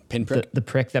the pinprick, the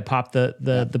prick that popped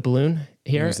the balloon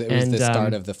here. It was the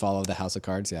start of the fall of the House of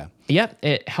Cards. Yeah. Yeah.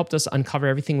 It helped us uncover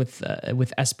everything with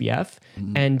SBF.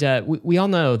 And we all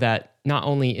know that not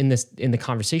only in the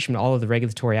conversation, but all of the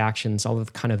regulatory actions, all of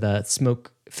the kind of the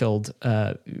smoke-filled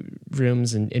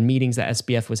rooms and meetings that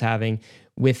SBF was having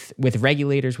with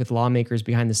regulators, with lawmakers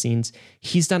behind the scenes,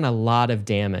 he's done a lot of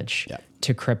damage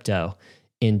to crypto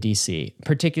in DC,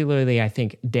 particularly, I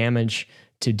think, damage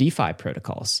to DeFi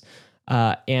protocols.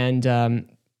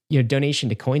 Donation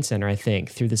to Coin Center, I think,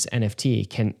 through this NFT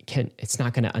can it's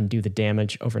not going to undo the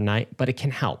damage overnight, but it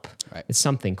can help. Right. It's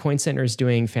something. Coin Center is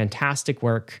doing fantastic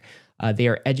work. They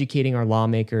are educating our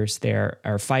lawmakers. They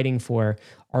are fighting for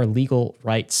our legal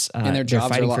rights. And their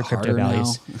jobs are a lot harder now,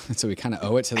 so we kind of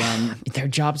owe it to them. Their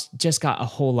jobs just got a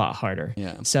whole lot harder.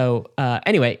 Yeah. So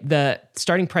anyway, the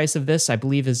starting price of this, I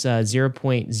believe, is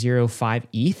 0.05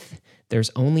 ETH.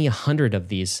 There's only 100 of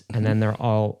these, and then they're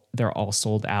all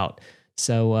sold out.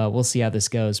 So we'll see how this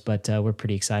goes, but we're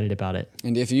pretty excited about it.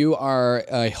 And if you are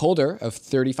a holder of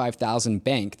 35,000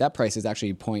 Bank, that price is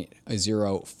actually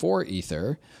 0.04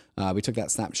 Ether. We took that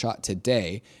snapshot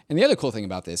today. And the other cool thing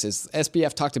about this is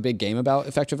SBF talked a big game about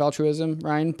effective altruism,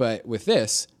 Ryan, but with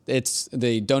this, it's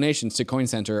the donations to Coin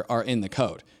Center are in the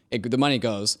code. The money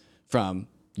goes from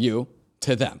you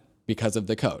to them because of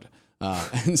the code.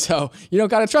 And so you don't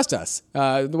got to trust us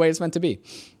the way it's meant to be.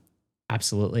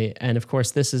 Absolutely. And of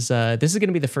course, this is going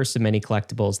to be the first of many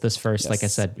collectibles. This first, like I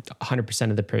said, 100%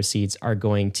 of the proceeds are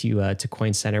going to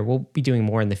Coin Center. We'll be doing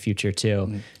more in the future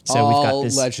too. So we've got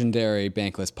this legendary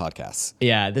Bankless podcasts.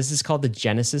 Yeah, this is called the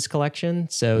Genesis Collection.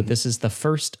 So this is the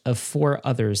first of 4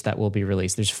 others that will be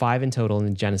released. There's 5 in total in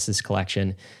the Genesis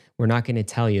Collection. We're not going to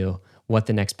tell you what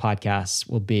the next podcasts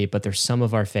will be, but they're some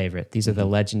of our favorite. These are the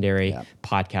legendary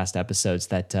podcast episodes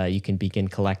that you can begin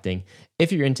collecting.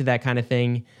 If you're into that kind of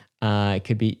thing, it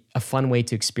could be a fun way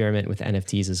to experiment with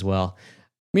NFTs as well.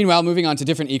 Meanwhile, moving on to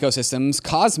different ecosystems,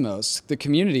 Cosmos, the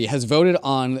community, has voted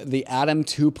on the Atom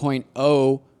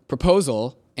 2.0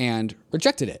 proposal and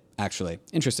rejected it, actually.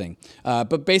 Interesting.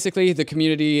 But basically, the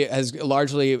community has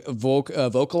largely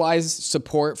vocalized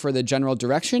support for the general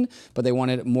direction, but they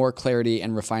wanted more clarity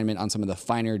and refinement on some of the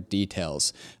finer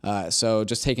details. So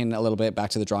just taking a little bit back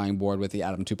to the drawing board with the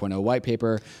Atom 2.0 white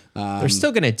paper. They're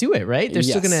still going to do it, right? They're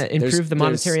still going to improve the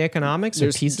monetary economics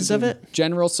or pieces of it?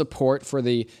 General support for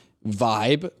the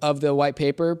vibe of the white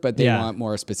paper, but they want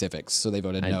more specifics. So they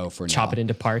voted no for now. Chop it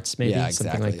into parts, maybe,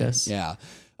 something like this. Yeah.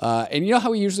 And you know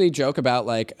how we usually joke about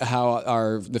like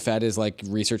how the Fed is like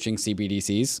researching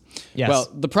CBDCs? Yes. Well,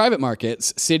 the private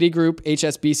markets, Citigroup,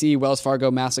 HSBC, Wells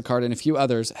Fargo, MasterCard, and a few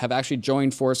others have actually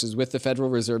joined forces with the Federal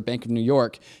Reserve Bank of New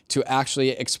York to actually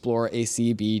explore a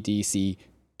CBDC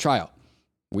trial.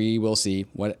 We will see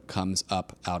what comes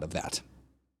up out of that.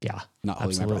 Yeah, not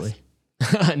holding absolutely. My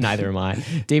breath. Neither am I.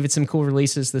 David, some cool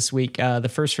releases this week. The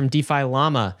first from DeFi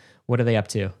Llama. What are they up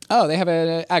to? Oh, they have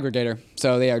an aggregator.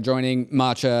 So they are joining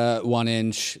Matcha,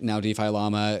 1inch, now DeFi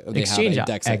Llama. They Exchange have a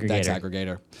DEX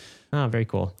aggregator. Oh, very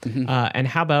cool. And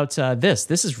how about this?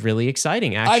 This is really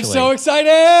exciting, actually. I'm so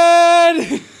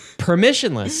excited!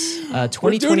 Permissionless 2023.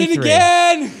 We're doing it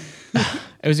again!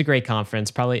 It was a great conference.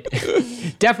 Probably,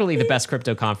 definitely the best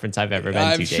crypto conference I've ever been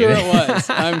to, I'm sure it was.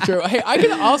 I'm sure. Hey, I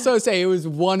can also say it was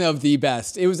one of the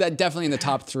best. It was definitely in the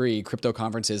top 3 crypto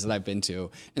conferences that I've been to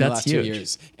in the last 2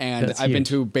 years. And I've been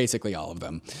to basically all of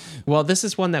them. Well, this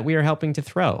is one that we are helping to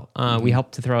throw. We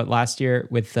helped to throw it last year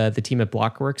with the team at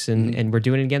Blockworks, and we're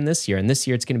doing it again this year. And this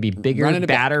year it's going to be bigger,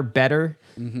 badder, better.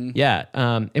 Yeah.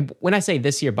 And when I say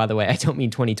this year, by the way, I don't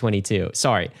mean 2022.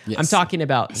 Sorry. Yes. I'm talking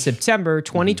about September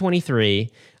 2023,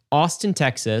 Austin,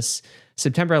 Texas,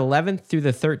 September 11th through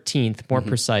the 13th, more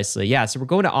precisely. Yeah, so we're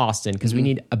going to Austin because we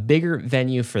need a bigger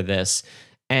venue for this.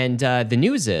 And the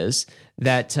news is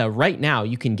that right now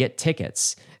you can get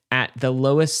tickets at the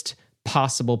lowest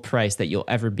possible price that you'll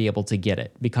ever be able to get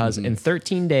it. Because in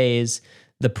 13 days,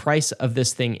 the price of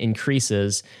this thing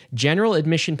increases. General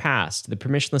admission pass to the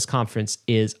permissionless conference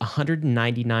is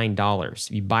 $199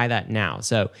 if you buy that now.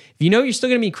 So if you know you're still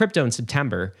going to be in crypto in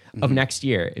September of next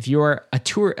year, if you're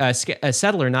a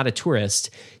settler, not a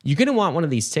tourist, you're going to want one of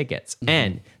these tickets.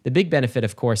 And the big benefit,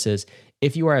 of course, is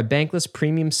if you are a Bankless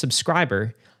Premium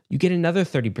subscriber, you get another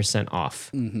 30%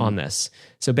 off on this.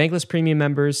 So Bankless Premium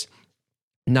members,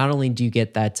 not only do you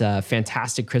get that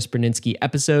fantastic Chris Berninski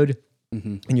episode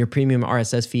in your premium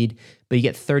RSS feed, but you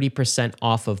get 30%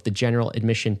 off of the general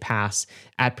admission pass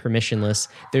at permissionless.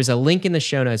 There's a link in the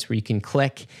show notes where you can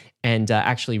click and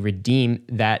actually redeem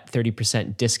that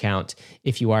 30% discount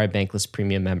if you are a Bankless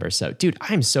Premium member. So, dude,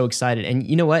 I'm so excited. And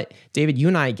you know what, David, you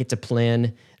and I get to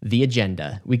plan the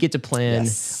agenda. We get to plan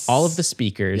all of the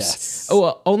speakers. Yes. Oh,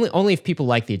 well, only if people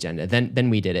like the agenda, then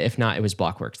we did it. If not, it was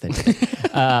Blockworks that did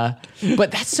it.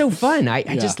 But that's so fun.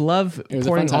 I just love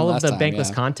pouring all of the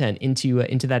Bankless content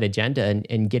into that agenda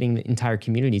and getting the entire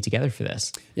community together for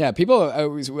this. Yeah, people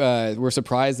always, were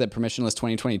surprised that Permissionless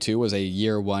 2022 was a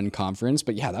year one conference,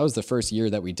 but yeah, that was the first year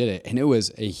that we did it, and it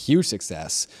was a huge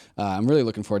success. I'm really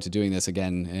looking forward to doing this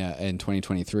again in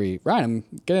 2023. Ryan,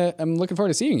 I'm looking forward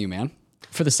to seeing you, man.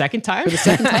 For the second time? For the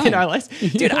second time. In our lives?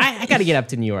 Dude, I got to get up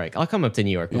to New York. I'll come up to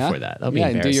New York before that. That'll be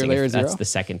embarrassing. Do your layer if zero? That's the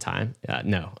second time.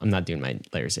 No, I'm not doing my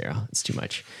layer zero. It's too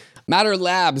much. Matter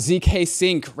Labs ZK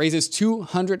Sync raises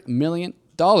 $200 million.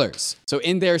 So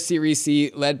in their Series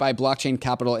C, led by Blockchain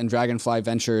Capital and Dragonfly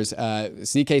Ventures,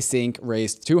 ZK Sync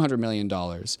raised $200 million,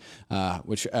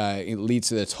 which leads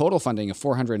to the total funding of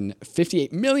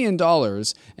 $458 million,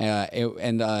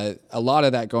 and a lot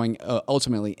of that going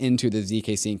ultimately into the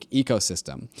ZK Sync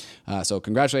ecosystem. So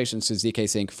congratulations to ZK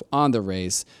Sync on the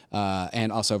raise,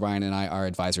 and also Ryan and I are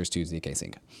advisors to ZK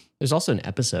Sync. There's also an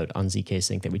episode on ZK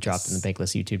Sync that we dropped in the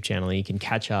Bankless YouTube channel. You can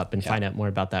catch up and find out more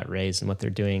about that raise and what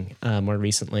they're doing more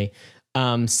recently.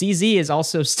 CZ is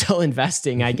also still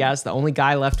investing, I guess. The only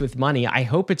guy left with money. I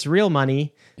hope it's real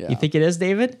money. Yeah. You think it is,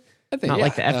 David? I think, Not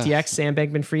like the FTX Sam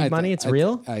Bankman-Fried money. It's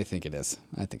real? I think it is.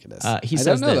 He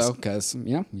says don't know, this. though, because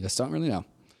you just don't really know.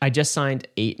 I just signed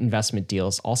 8 investment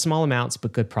deals, all small amounts,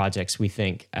 but good projects, we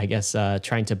think. I guess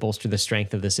trying to bolster the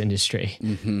strength of this industry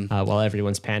while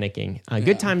everyone's panicking.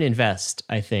 Good time to invest,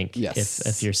 I think,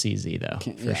 if you're CZ, though,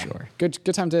 for sure.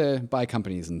 Good time to buy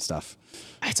companies and stuff.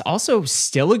 It's also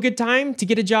still a good time to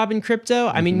get a job in crypto.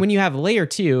 I mean, when you have Layer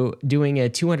 2 doing a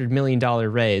 $200 million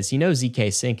raise,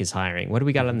 ZK Sync is hiring. What do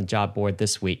we got on the job board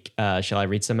this week? Shall I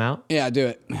read some out? Yeah, do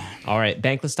it. All right.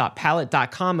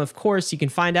 Bankless.pallet.com. Of course, you can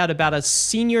find out about a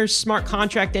senior smart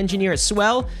contract engineer at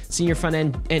Swell, senior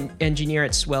front-end engineer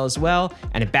at Swell as well,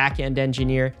 and a back-end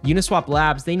engineer. Uniswap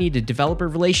Labs, they need a developer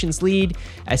relations lead,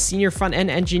 a senior front-end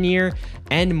engineer,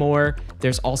 and more.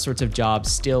 There's all sorts of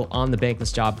jobs still on the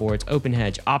Bankless job boards.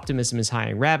 OpenHedge, Optimism is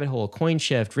hiring, Rabbit Hole,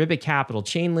 CoinShift, Ribbit Capital,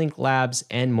 Chainlink Labs,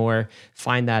 and more.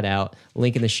 Find that out.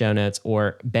 Link in the show notes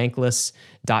or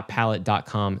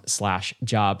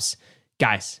bankless.pallet.com/jobs.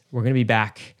 Guys, we're going to be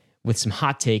back with some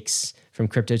hot takes from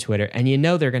crypto Twitter, and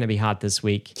they're going to be hot this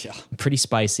week. Yeah. Pretty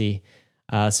spicy.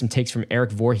 Some takes from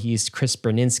Eric Voorhees, Chris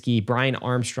Berninski, Brian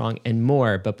Armstrong, and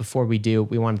more. But before we do,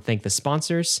 we want to thank the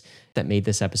sponsors that made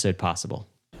this episode possible.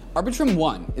 Arbitrum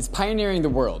One is pioneering the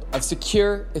world of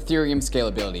secure Ethereum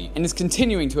scalability and is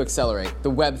continuing to accelerate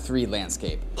the Web3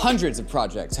 landscape. Hundreds of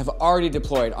projects have already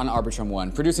deployed on Arbitrum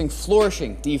One, producing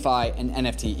flourishing DeFi and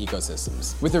NFT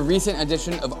ecosystems. With the recent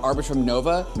addition of Arbitrum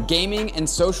Nova, gaming and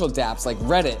social dApps like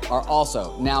Reddit are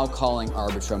also now calling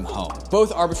Arbitrum home.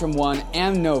 Both Arbitrum One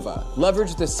and Nova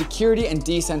leverage the security and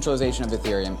decentralization of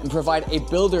Ethereum and provide a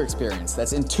builder experience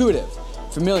that's intuitive,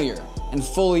 familiar, and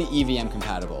fully EVM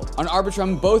compatible. On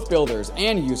Arbitrum, both builders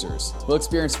and users will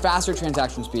experience faster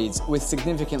transaction speeds with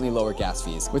significantly lower gas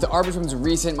fees. With Arbitrum's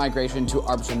recent migration to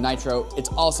Arbitrum Nitro, it's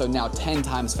also now 10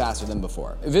 times faster than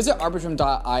before. Visit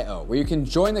arbitrum.io, where you can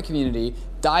join the community,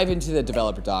 dive into the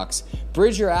developer docs,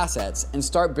 bridge your assets, and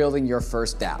start building your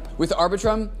first dApp. With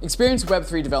Arbitrum, experience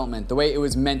Web3 development the way it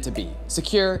was meant to be: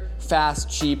 secure, fast,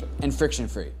 cheap, and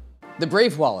friction-free. The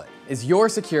Brave Wallet is your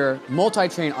secure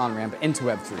multi-chain on-ramp into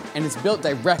Web3, and it's built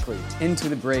directly into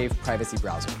the Brave privacy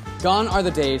browser. Gone are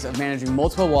the days of managing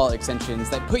multiple wallet extensions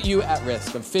that put you at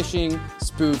risk of phishing,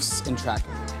 spoofs, and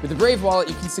tracking. With the Brave Wallet,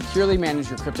 you can securely manage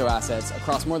your crypto assets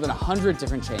across more than 100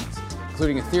 different chains,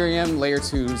 including Ethereum, Layer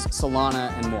 2s,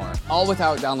 Solana, and more, all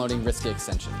without downloading risky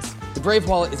extensions. The Brave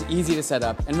Wallet is easy to set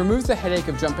up and removes the headache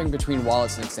of jumping between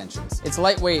wallets and extensions. It's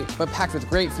lightweight, but packed with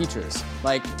great features,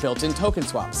 like built-in token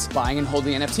swaps, buying and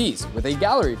holding NFTs with a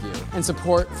gallery view, and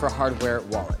support for hardware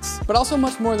wallets. But also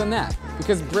much more than that,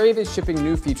 because Brave is shipping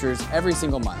new features every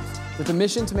single month, with a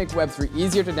mission to make Web3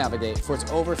 easier to navigate for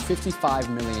its over 55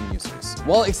 million users.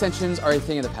 Wallet extensions are a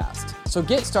thing of the past, so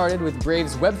get started with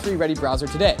Brave's Web3-ready browser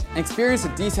today and experience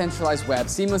a decentralized web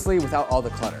seamlessly without all the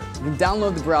clutter. You can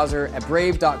download the browser at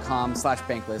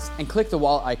brave.com/bankless and click the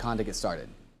wallet icon to get started.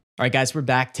 All right, guys, we're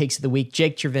back. Takes of the week.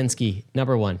 Jake Chervinsky,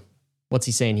 number one. What's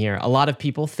he saying here? A lot of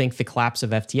people think the collapse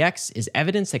of FTX is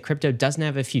evidence that crypto doesn't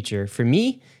have a future. For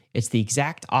me, it's the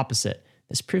exact opposite.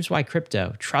 This proves why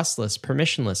crypto, trustless,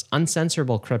 permissionless,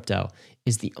 uncensorable crypto,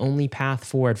 is the only path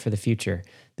forward for the future.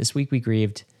 This week we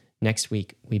grieved. Next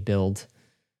week we build.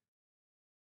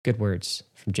 Good words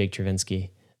from Jake Travinsky.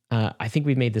 I think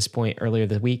we made this point earlier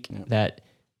this week that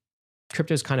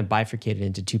crypto is kind of bifurcated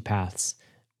into two paths.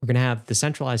 We're going to have the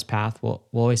centralized path. We'll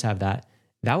always have that.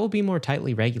 That will be more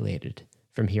tightly regulated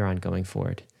from here on going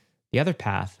forward. The other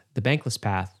path, the bankless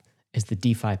path, is the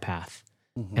DeFi path.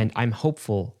 Mm-hmm. And I'm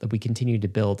hopeful that we continue to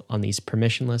build on these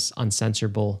permissionless,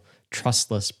 uncensorable,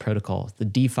 trustless protocols, the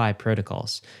DeFi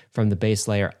protocols from the base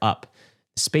layer up.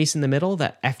 The space in the middle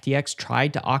that FTX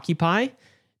tried to occupy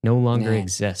no longer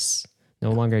exists. No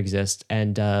longer exists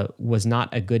and was not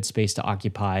a good space to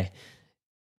occupy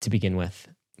to begin with.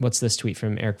 What's this tweet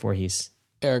from Eric Voorhees?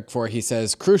 Eric Voorhees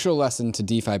says, crucial lesson to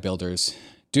DeFi builders.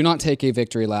 Do not take a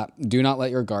victory lap. Do not let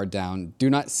your guard down.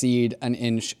 Do not cede an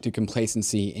inch to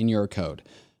complacency in your code.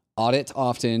 Audit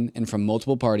often and from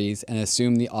multiple parties and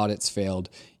assume the audits failed.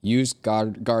 Use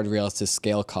guardrails to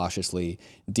scale cautiously.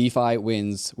 DeFi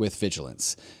wins with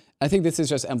vigilance. I think this is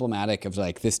just emblematic of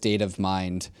like this state of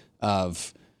mind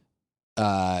of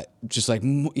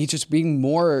just being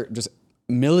more just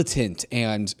militant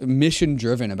and mission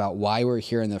driven about why we're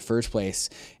here in the first place.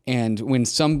 And when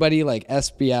somebody like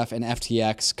SBF and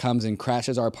FTX comes and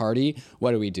crashes our party,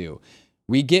 what do?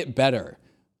 We get better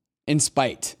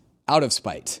out of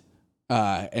spite.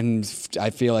 And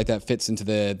I feel like that fits into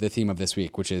the theme of this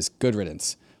week, which is good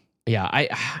riddance. Yeah,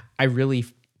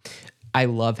 I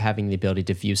love having the ability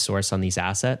to view source on these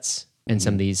assets and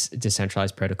some of these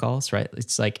decentralized protocols, right?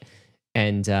 It's like,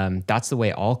 and that's the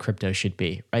way all crypto should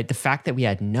be, right? The fact that we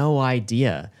had no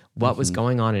idea what was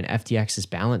going on in FTX's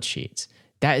balance sheets,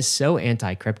 that is so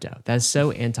anti-crypto. That is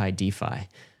so anti-DeFi.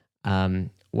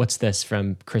 What's this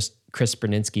from Chris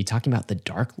Berninsky talking about the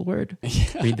Dark Lord?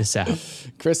 Yeah. Read this out.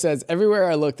 Chris says,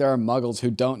 everywhere I look, there are muggles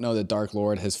who don't know the Dark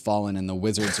Lord has fallen and the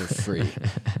wizards are free.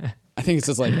 I think it's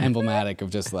just like emblematic of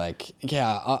just like,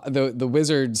 the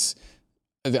wizards.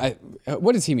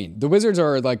 What does he mean? The wizards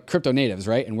are like crypto natives,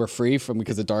 right? And we're free from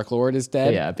because the Dark Lord is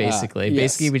dead. Yeah, basically.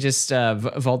 Basically, we just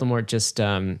Voldemort just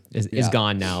is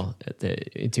gone now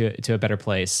to a better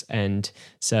place, and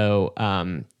so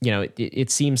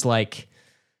it seems like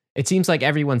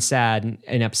everyone's sad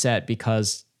and upset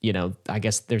because I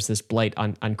guess there's this blight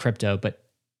on crypto, but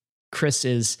Chris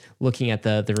is looking at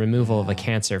the removal of a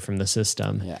cancer from the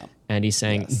system, and he's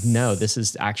saying, no, this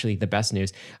is actually the best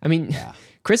news. I mean,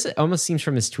 Chris almost seems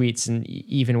from his tweets and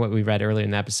even what we read earlier in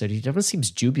the episode, he almost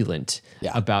seems jubilant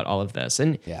about all of this,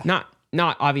 and not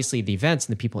obviously the events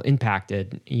and the people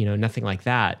impacted, nothing like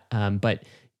that, but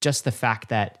just the fact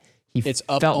that it's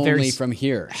up felt only from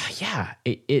here. Yeah,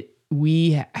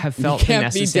 we have felt you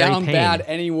can't the necessary be down pain. bad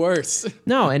any worse.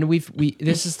 No, and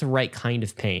this is the right kind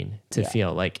of pain to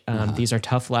feel like these are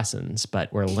tough lessons,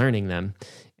 but we're learning them,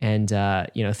 and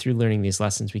through learning these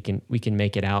lessons, we can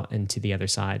make it out and to the other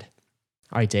side.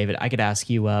 All right, David, I could ask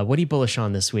you, what are you bullish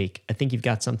on this week? I think you've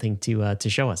got something to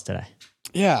show us today.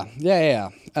 Yeah.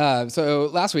 So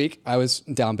last week I was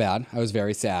down bad. I was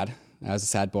very sad. I was a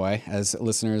sad boy, as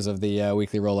listeners of the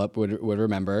weekly roll-up would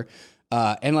remember.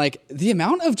 And like the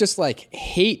amount of just like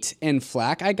hate and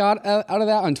flack I got out of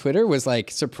that on Twitter was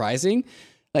like surprising.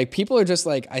 Like people are just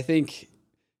like, I think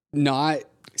not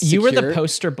secure. You were the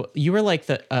poster. You were like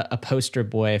a poster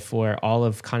boy for all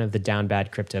of kind of the down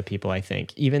bad crypto people. I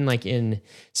think even like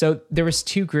so there was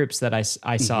two groups that I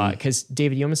saw because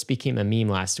David, you almost became a meme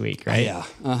last week, right? Yeah.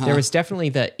 There was definitely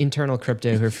the internal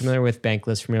crypto who are familiar with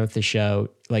Bankless, familiar with the show,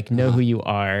 like know who you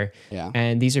are. Yeah.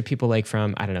 And these are people like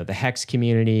from, I don't know, the Hex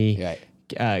community. Right.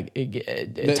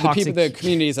 Toxic, the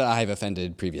communities that I've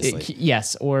offended previously.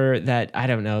 Yes. Or that, I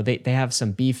don't know, they have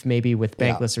some beef maybe with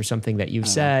Bankless or something that you've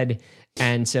said.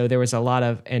 And so there was a lot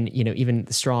of, and even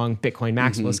the strong Bitcoin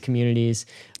maximalist communities,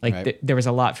 like there was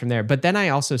a lot from there. But then I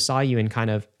also saw you in kind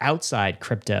of outside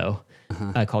crypto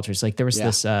cultures. Like there was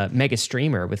this mega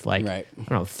streamer with like, I don't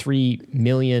know, 3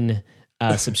 million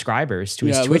subscribers to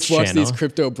his Twitch channel. Let's watch these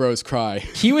crypto bros cry.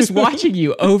 He was watching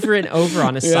you over and over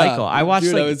on a cycle. I watched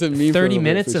like 30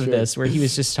 minutes of this where he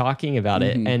was just talking about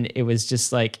it. And it was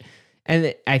just like,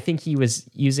 and I think he was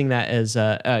using that as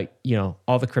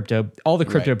all the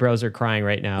crypto bros are crying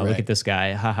right now. Look at this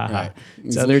guy. Ha ha ha.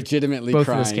 So they're legitimately both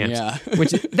crying. Of those camps,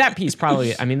 which that piece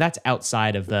probably, I mean, that's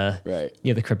outside of the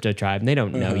the crypto tribe. And they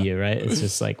don't know you, right? It's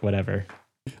just like whatever.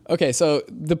 Okay, so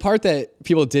the part that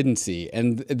people didn't see,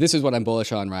 and this is what I'm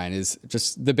bullish on, Ryan, is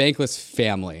just the Bankless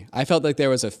family. I felt like there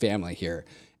was a family here.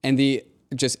 And the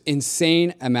just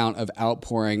insane amount of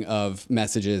outpouring of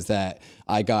messages that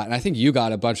I got. And I think you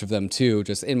got a bunch of them too,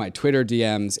 just in my Twitter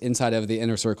DMs, inside of the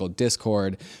Inner Circle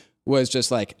Discord, was just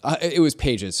like, it was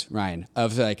pages, Ryan,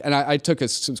 of like, and I took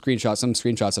some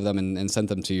screenshots of them and sent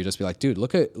them to you, just be like, dude,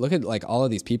 look at like all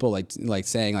of these people like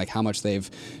saying like how much they've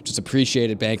just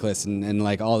appreciated Bankless and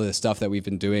like all of this stuff that we've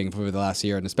been doing over the last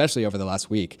year and especially over the last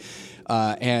week.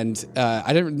 Not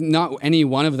any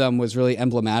one of them was really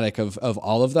emblematic of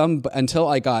all of them, but until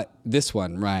I got this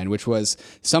one, Ryan, which was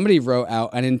somebody wrote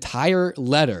out an entire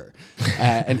letter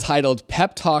entitled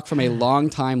Pep Talk from a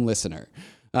Longtime Listener.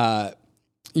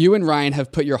 You and Ryan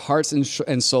have put your hearts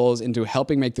and souls into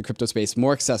helping make the crypto space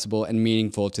more accessible and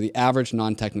meaningful to the average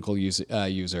non-technical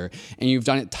user, and you've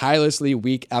done it tirelessly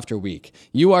week after week.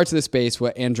 You are to the space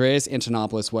what Andreas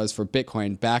Antonopoulos was for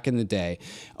Bitcoin back in the day,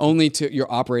 only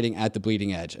you're operating at the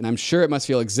bleeding edge. And I'm sure it must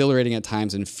feel exhilarating at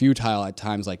times and futile at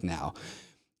times like now.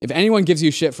 If anyone gives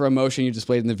you shit for emotion you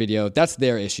displayed in the video, that's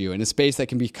their issue. In a space that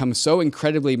can become so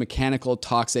incredibly mechanical,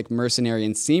 toxic, mercenary,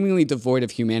 and seemingly devoid of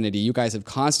humanity, you guys have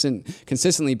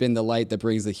consistently been the light that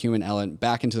brings the human element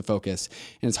back into the focus,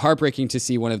 and it's heartbreaking to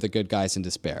see one of the good guys in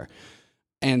despair.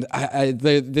 And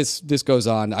this goes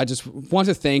on. I just want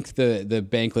to thank the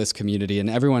Bankless community and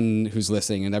everyone who's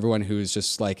listening and everyone who's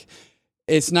just like,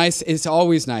 it's nice. It's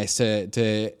always nice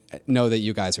to know that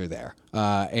you guys are there.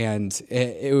 And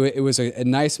it was a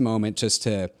nice moment just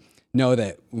to know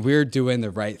that we're doing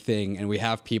the right thing and we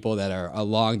have people that are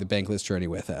along the Bankless journey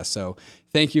with us. So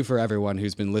thank you for everyone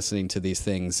who's been listening to these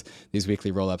things, these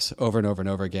weekly roll-ups over and over and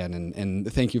over again.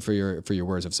 And thank you for your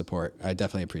words of support. I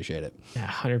definitely appreciate it. Yeah,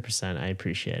 100%. I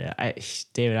appreciate it.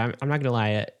 David, I'm not going to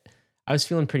lie. I was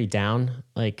feeling pretty down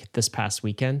like this past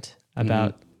weekend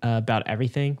about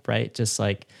everything, right? Just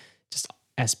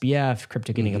SBF,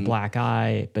 crypto getting a black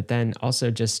eye, but then also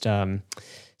just some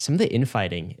of the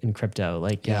infighting in crypto.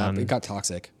 Like, it got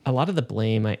toxic. A lot of the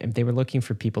blame, they were looking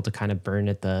for people to kind of burn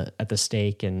at the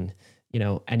stake, and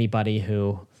anybody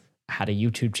who had a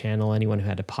YouTube channel, anyone who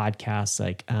had a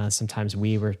podcast, sometimes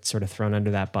we were sort of thrown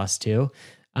under that bus too.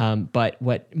 But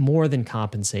what more than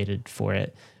compensated for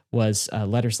it was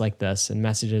letters like this and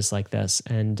messages like this,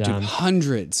 and dude,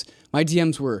 hundreds. My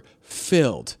DMs were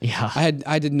filled. Yeah,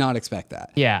 I did not expect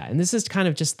that. Yeah, and this is kind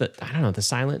of just the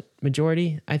silent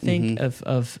majority, I think,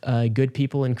 of good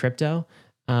people in crypto.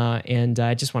 And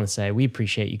I just want to say we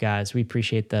appreciate you guys. We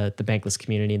appreciate the Bankless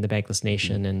community and the Bankless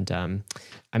Nation.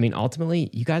 And ultimately,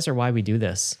 you guys are why we do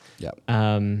this. Yep.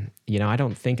 I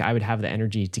don't think I would have the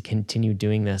energy to continue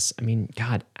doing this. I mean,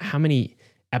 God, how many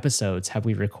episodes have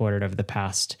we recorded over the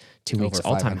past 2 weeks?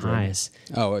 All-time highs.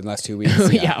 Oh, in the last 2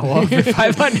 weeks. Yeah, well, over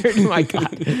 500. My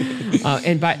God.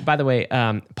 And by the way,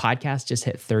 podcast just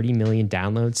hit 30 million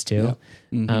downloads too,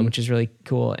 which is really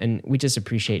cool. And we just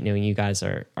appreciate knowing you guys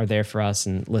are there for us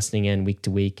and listening in week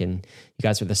to week. And you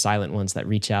guys are the silent ones that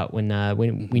reach out when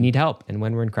we need help and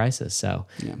when we're in crisis. So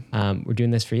we're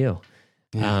doing this for you.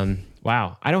 Yeah.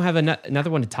 Wow. I don't have another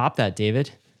one to top that,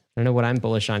 David. I don't know what I'm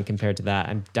bullish on compared to that.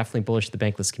 I'm definitely bullish to the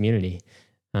Bankless community.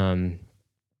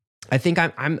 I think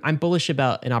I'm bullish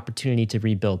about an opportunity to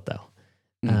rebuild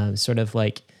though. Sort of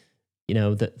like,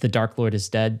 the Dark Lord is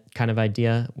dead kind of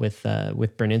idea with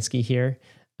Berninsky here.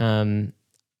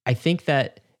 I think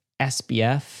that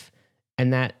SBF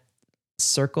and that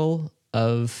circle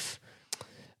of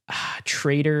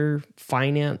trader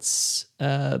finance,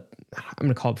 I'm going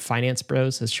to call it finance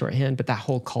bros as shorthand, but that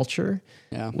whole culture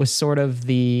was sort of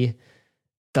the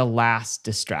last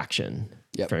distraction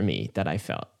for me that I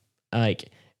felt.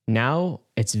 Like now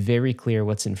it's very clear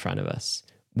what's in front of us.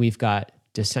 We've got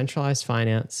decentralized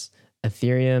finance,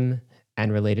 Ethereum,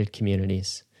 and related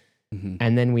communities.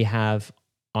 And then we have,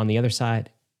 on the other side,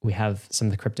 we have some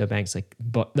of the crypto banks like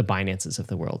the Binances of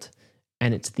the world.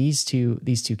 And it's these two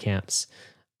camps.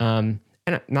 And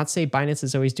not to say Binance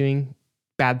is always doing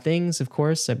bad things, of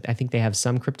course. I think they have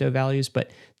some crypto values, but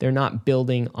they're not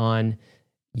building on,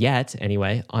 yet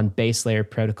anyway, on base layer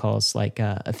protocols like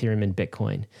Ethereum and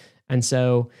Bitcoin. And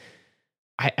so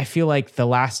I feel like the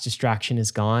last distraction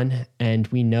is gone, and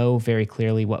we know very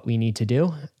clearly what we need to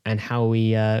do and how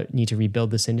we need to rebuild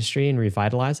this industry and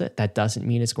revitalize it. That doesn't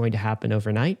mean it's going to happen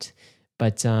overnight,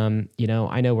 but I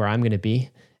know where I'm going to be,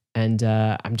 and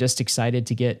I'm just excited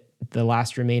to get the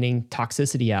last remaining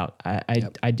toxicity out.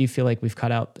 I do feel like we've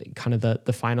cut out kind of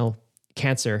the final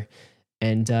cancer,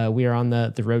 and we are on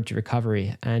the road to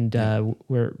recovery, and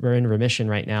we're in remission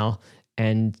right now.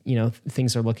 And,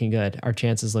 things are looking good. Our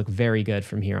chances look very good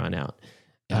from here on out.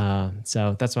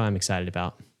 So that's what I'm excited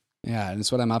about. Yeah, and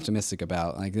it's what I'm optimistic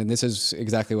about. Like, and this is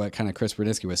exactly what kind of Chris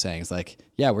Berninsky was saying. It's like,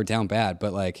 yeah, we're down bad,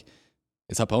 but like,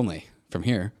 it's up only from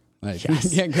here. Like,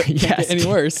 Yes. can't Yes. get any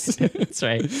worse. That's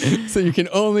right. So you can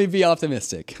only be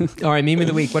optimistic. All right, meme of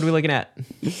the week. What are we looking at?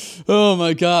 Oh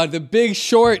my God, The Big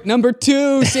Short, number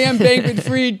 2, Sam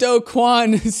Bankman-Fried, Do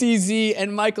Kwon, CZ,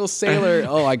 and Michael Saylor.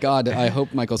 Oh my God, I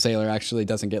hope Michael Saylor actually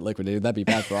doesn't get liquidated. That'd be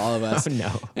bad for all of us. Oh,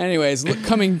 no. Anyways,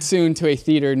 coming soon to a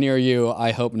theater near you.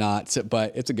 I hope not,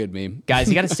 but it's a good meme. Guys,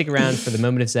 you got to stick around for the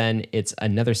moment of Zen. It's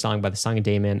another song by the Song of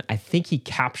Damon. I think he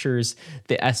captures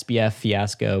the SBF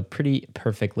fiasco pretty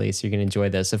perfectly, so you're going to enjoy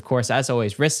this. Of course, as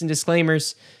always, risks and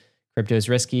disclaimers. Crypto is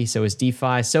risky, so is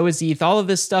DeFi, so is ETH. All of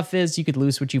this stuff is, you could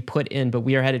lose what you put in, but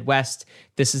we are headed west.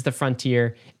 This is the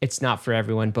frontier. It's not for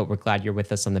everyone, but we're glad you're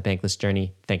with us on the Bankless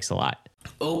journey. Thanks a lot.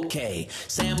 Okay,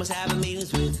 Sam was having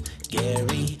meetings with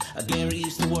Gary. Gary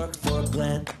used to work for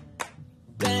Glenn.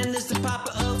 Glenn is the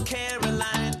papa of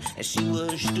Caroline, and she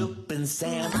was stooping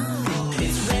Sam.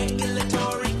 It's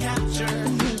regulatory capture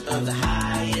of the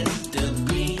highest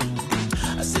degree,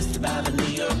 assisted by the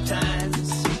New York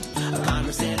Times,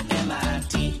 Congress, and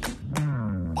MIT.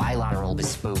 Bilateral,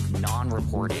 bespoke,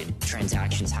 non-reported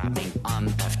transactions happening on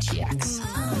FTX.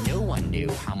 No one knew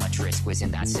how much risk was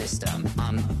in that system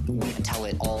until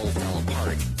it all fell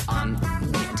apart.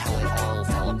 Until it all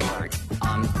fell apart.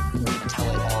 Until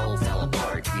it all fell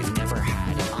apart. We've never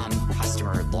had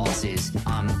customer losses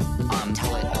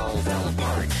until it all fell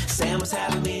apart. Sam was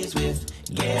having meetings with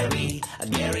Gary.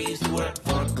 Gary used to work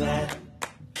for Glenn.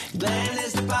 Glenn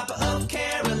is the papa of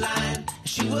Caroline.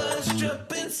 She was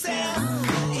stripping Sam.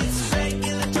 It's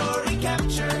regulatory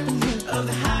capture of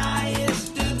the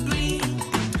highest degree,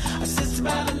 assisted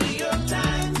by the New York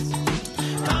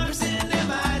Times, Congress, and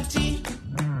MIT.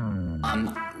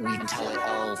 Until it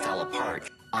all fell apart.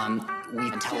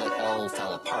 Until it all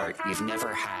fell apart. We've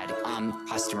never had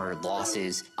customer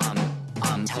losses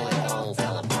until it all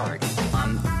fell apart.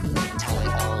 Until it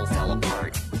all fell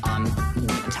apart.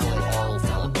 Until it all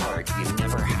fell apart. We've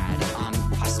never had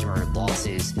customer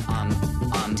losses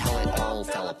until it all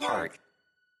fell apart.